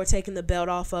before taking the belt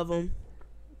off of him.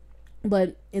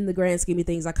 But in the grand scheme of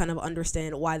things, I kind of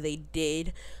understand why they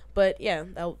did. But yeah,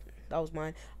 that was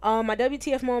mine. My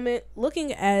WTF moment,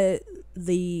 looking at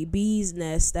the bee's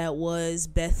nest that was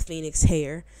Beth Phoenix's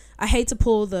hair. I hate to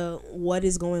pull the what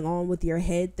is going on with your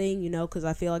head thing, you know, because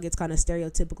I feel like it's kind of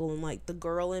stereotypical and like the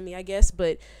girl in me, I guess.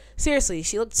 But seriously,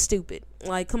 she looked stupid.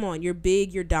 Like, come on, you're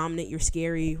big, you're dominant, you're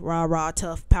scary, rah,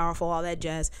 tough, powerful, all that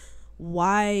jazz.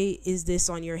 Why is this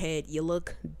on your head? You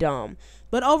look dumb.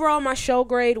 But overall, my show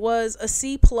grade was a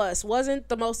C+. Wasn't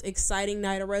the most exciting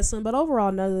night of wrestling, but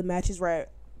overall, none of the matches were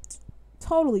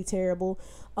totally terrible.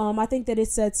 I think that it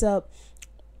sets up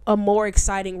a more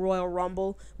exciting Royal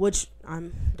Rumble, which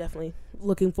I'm definitely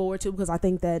looking forward to because I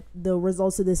think that the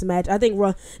results of this match, I think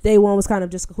day one was kind of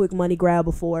just a quick money grab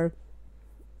before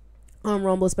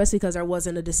Rumble, especially because there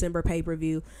wasn't a December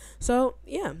pay-per-view. So,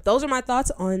 yeah, those are my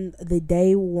thoughts on the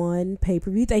day one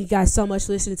pay-per-view. Thank you guys so much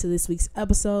for listening to this week's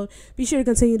episode. Be sure to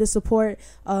continue to support.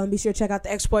 Be sure to check out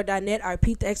theexport.net. I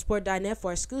repeat, theexport.net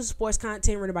for exclusive sports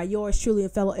content written by yours truly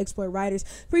and fellow export writers.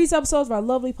 For these episodes of our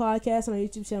lovely podcast on our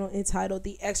YouTube channel entitled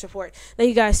The X Report. Thank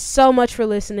you guys so much for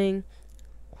listening.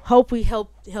 Hope we help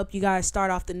you guys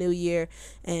start off the new year,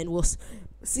 and we'll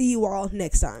see you all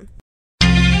next time.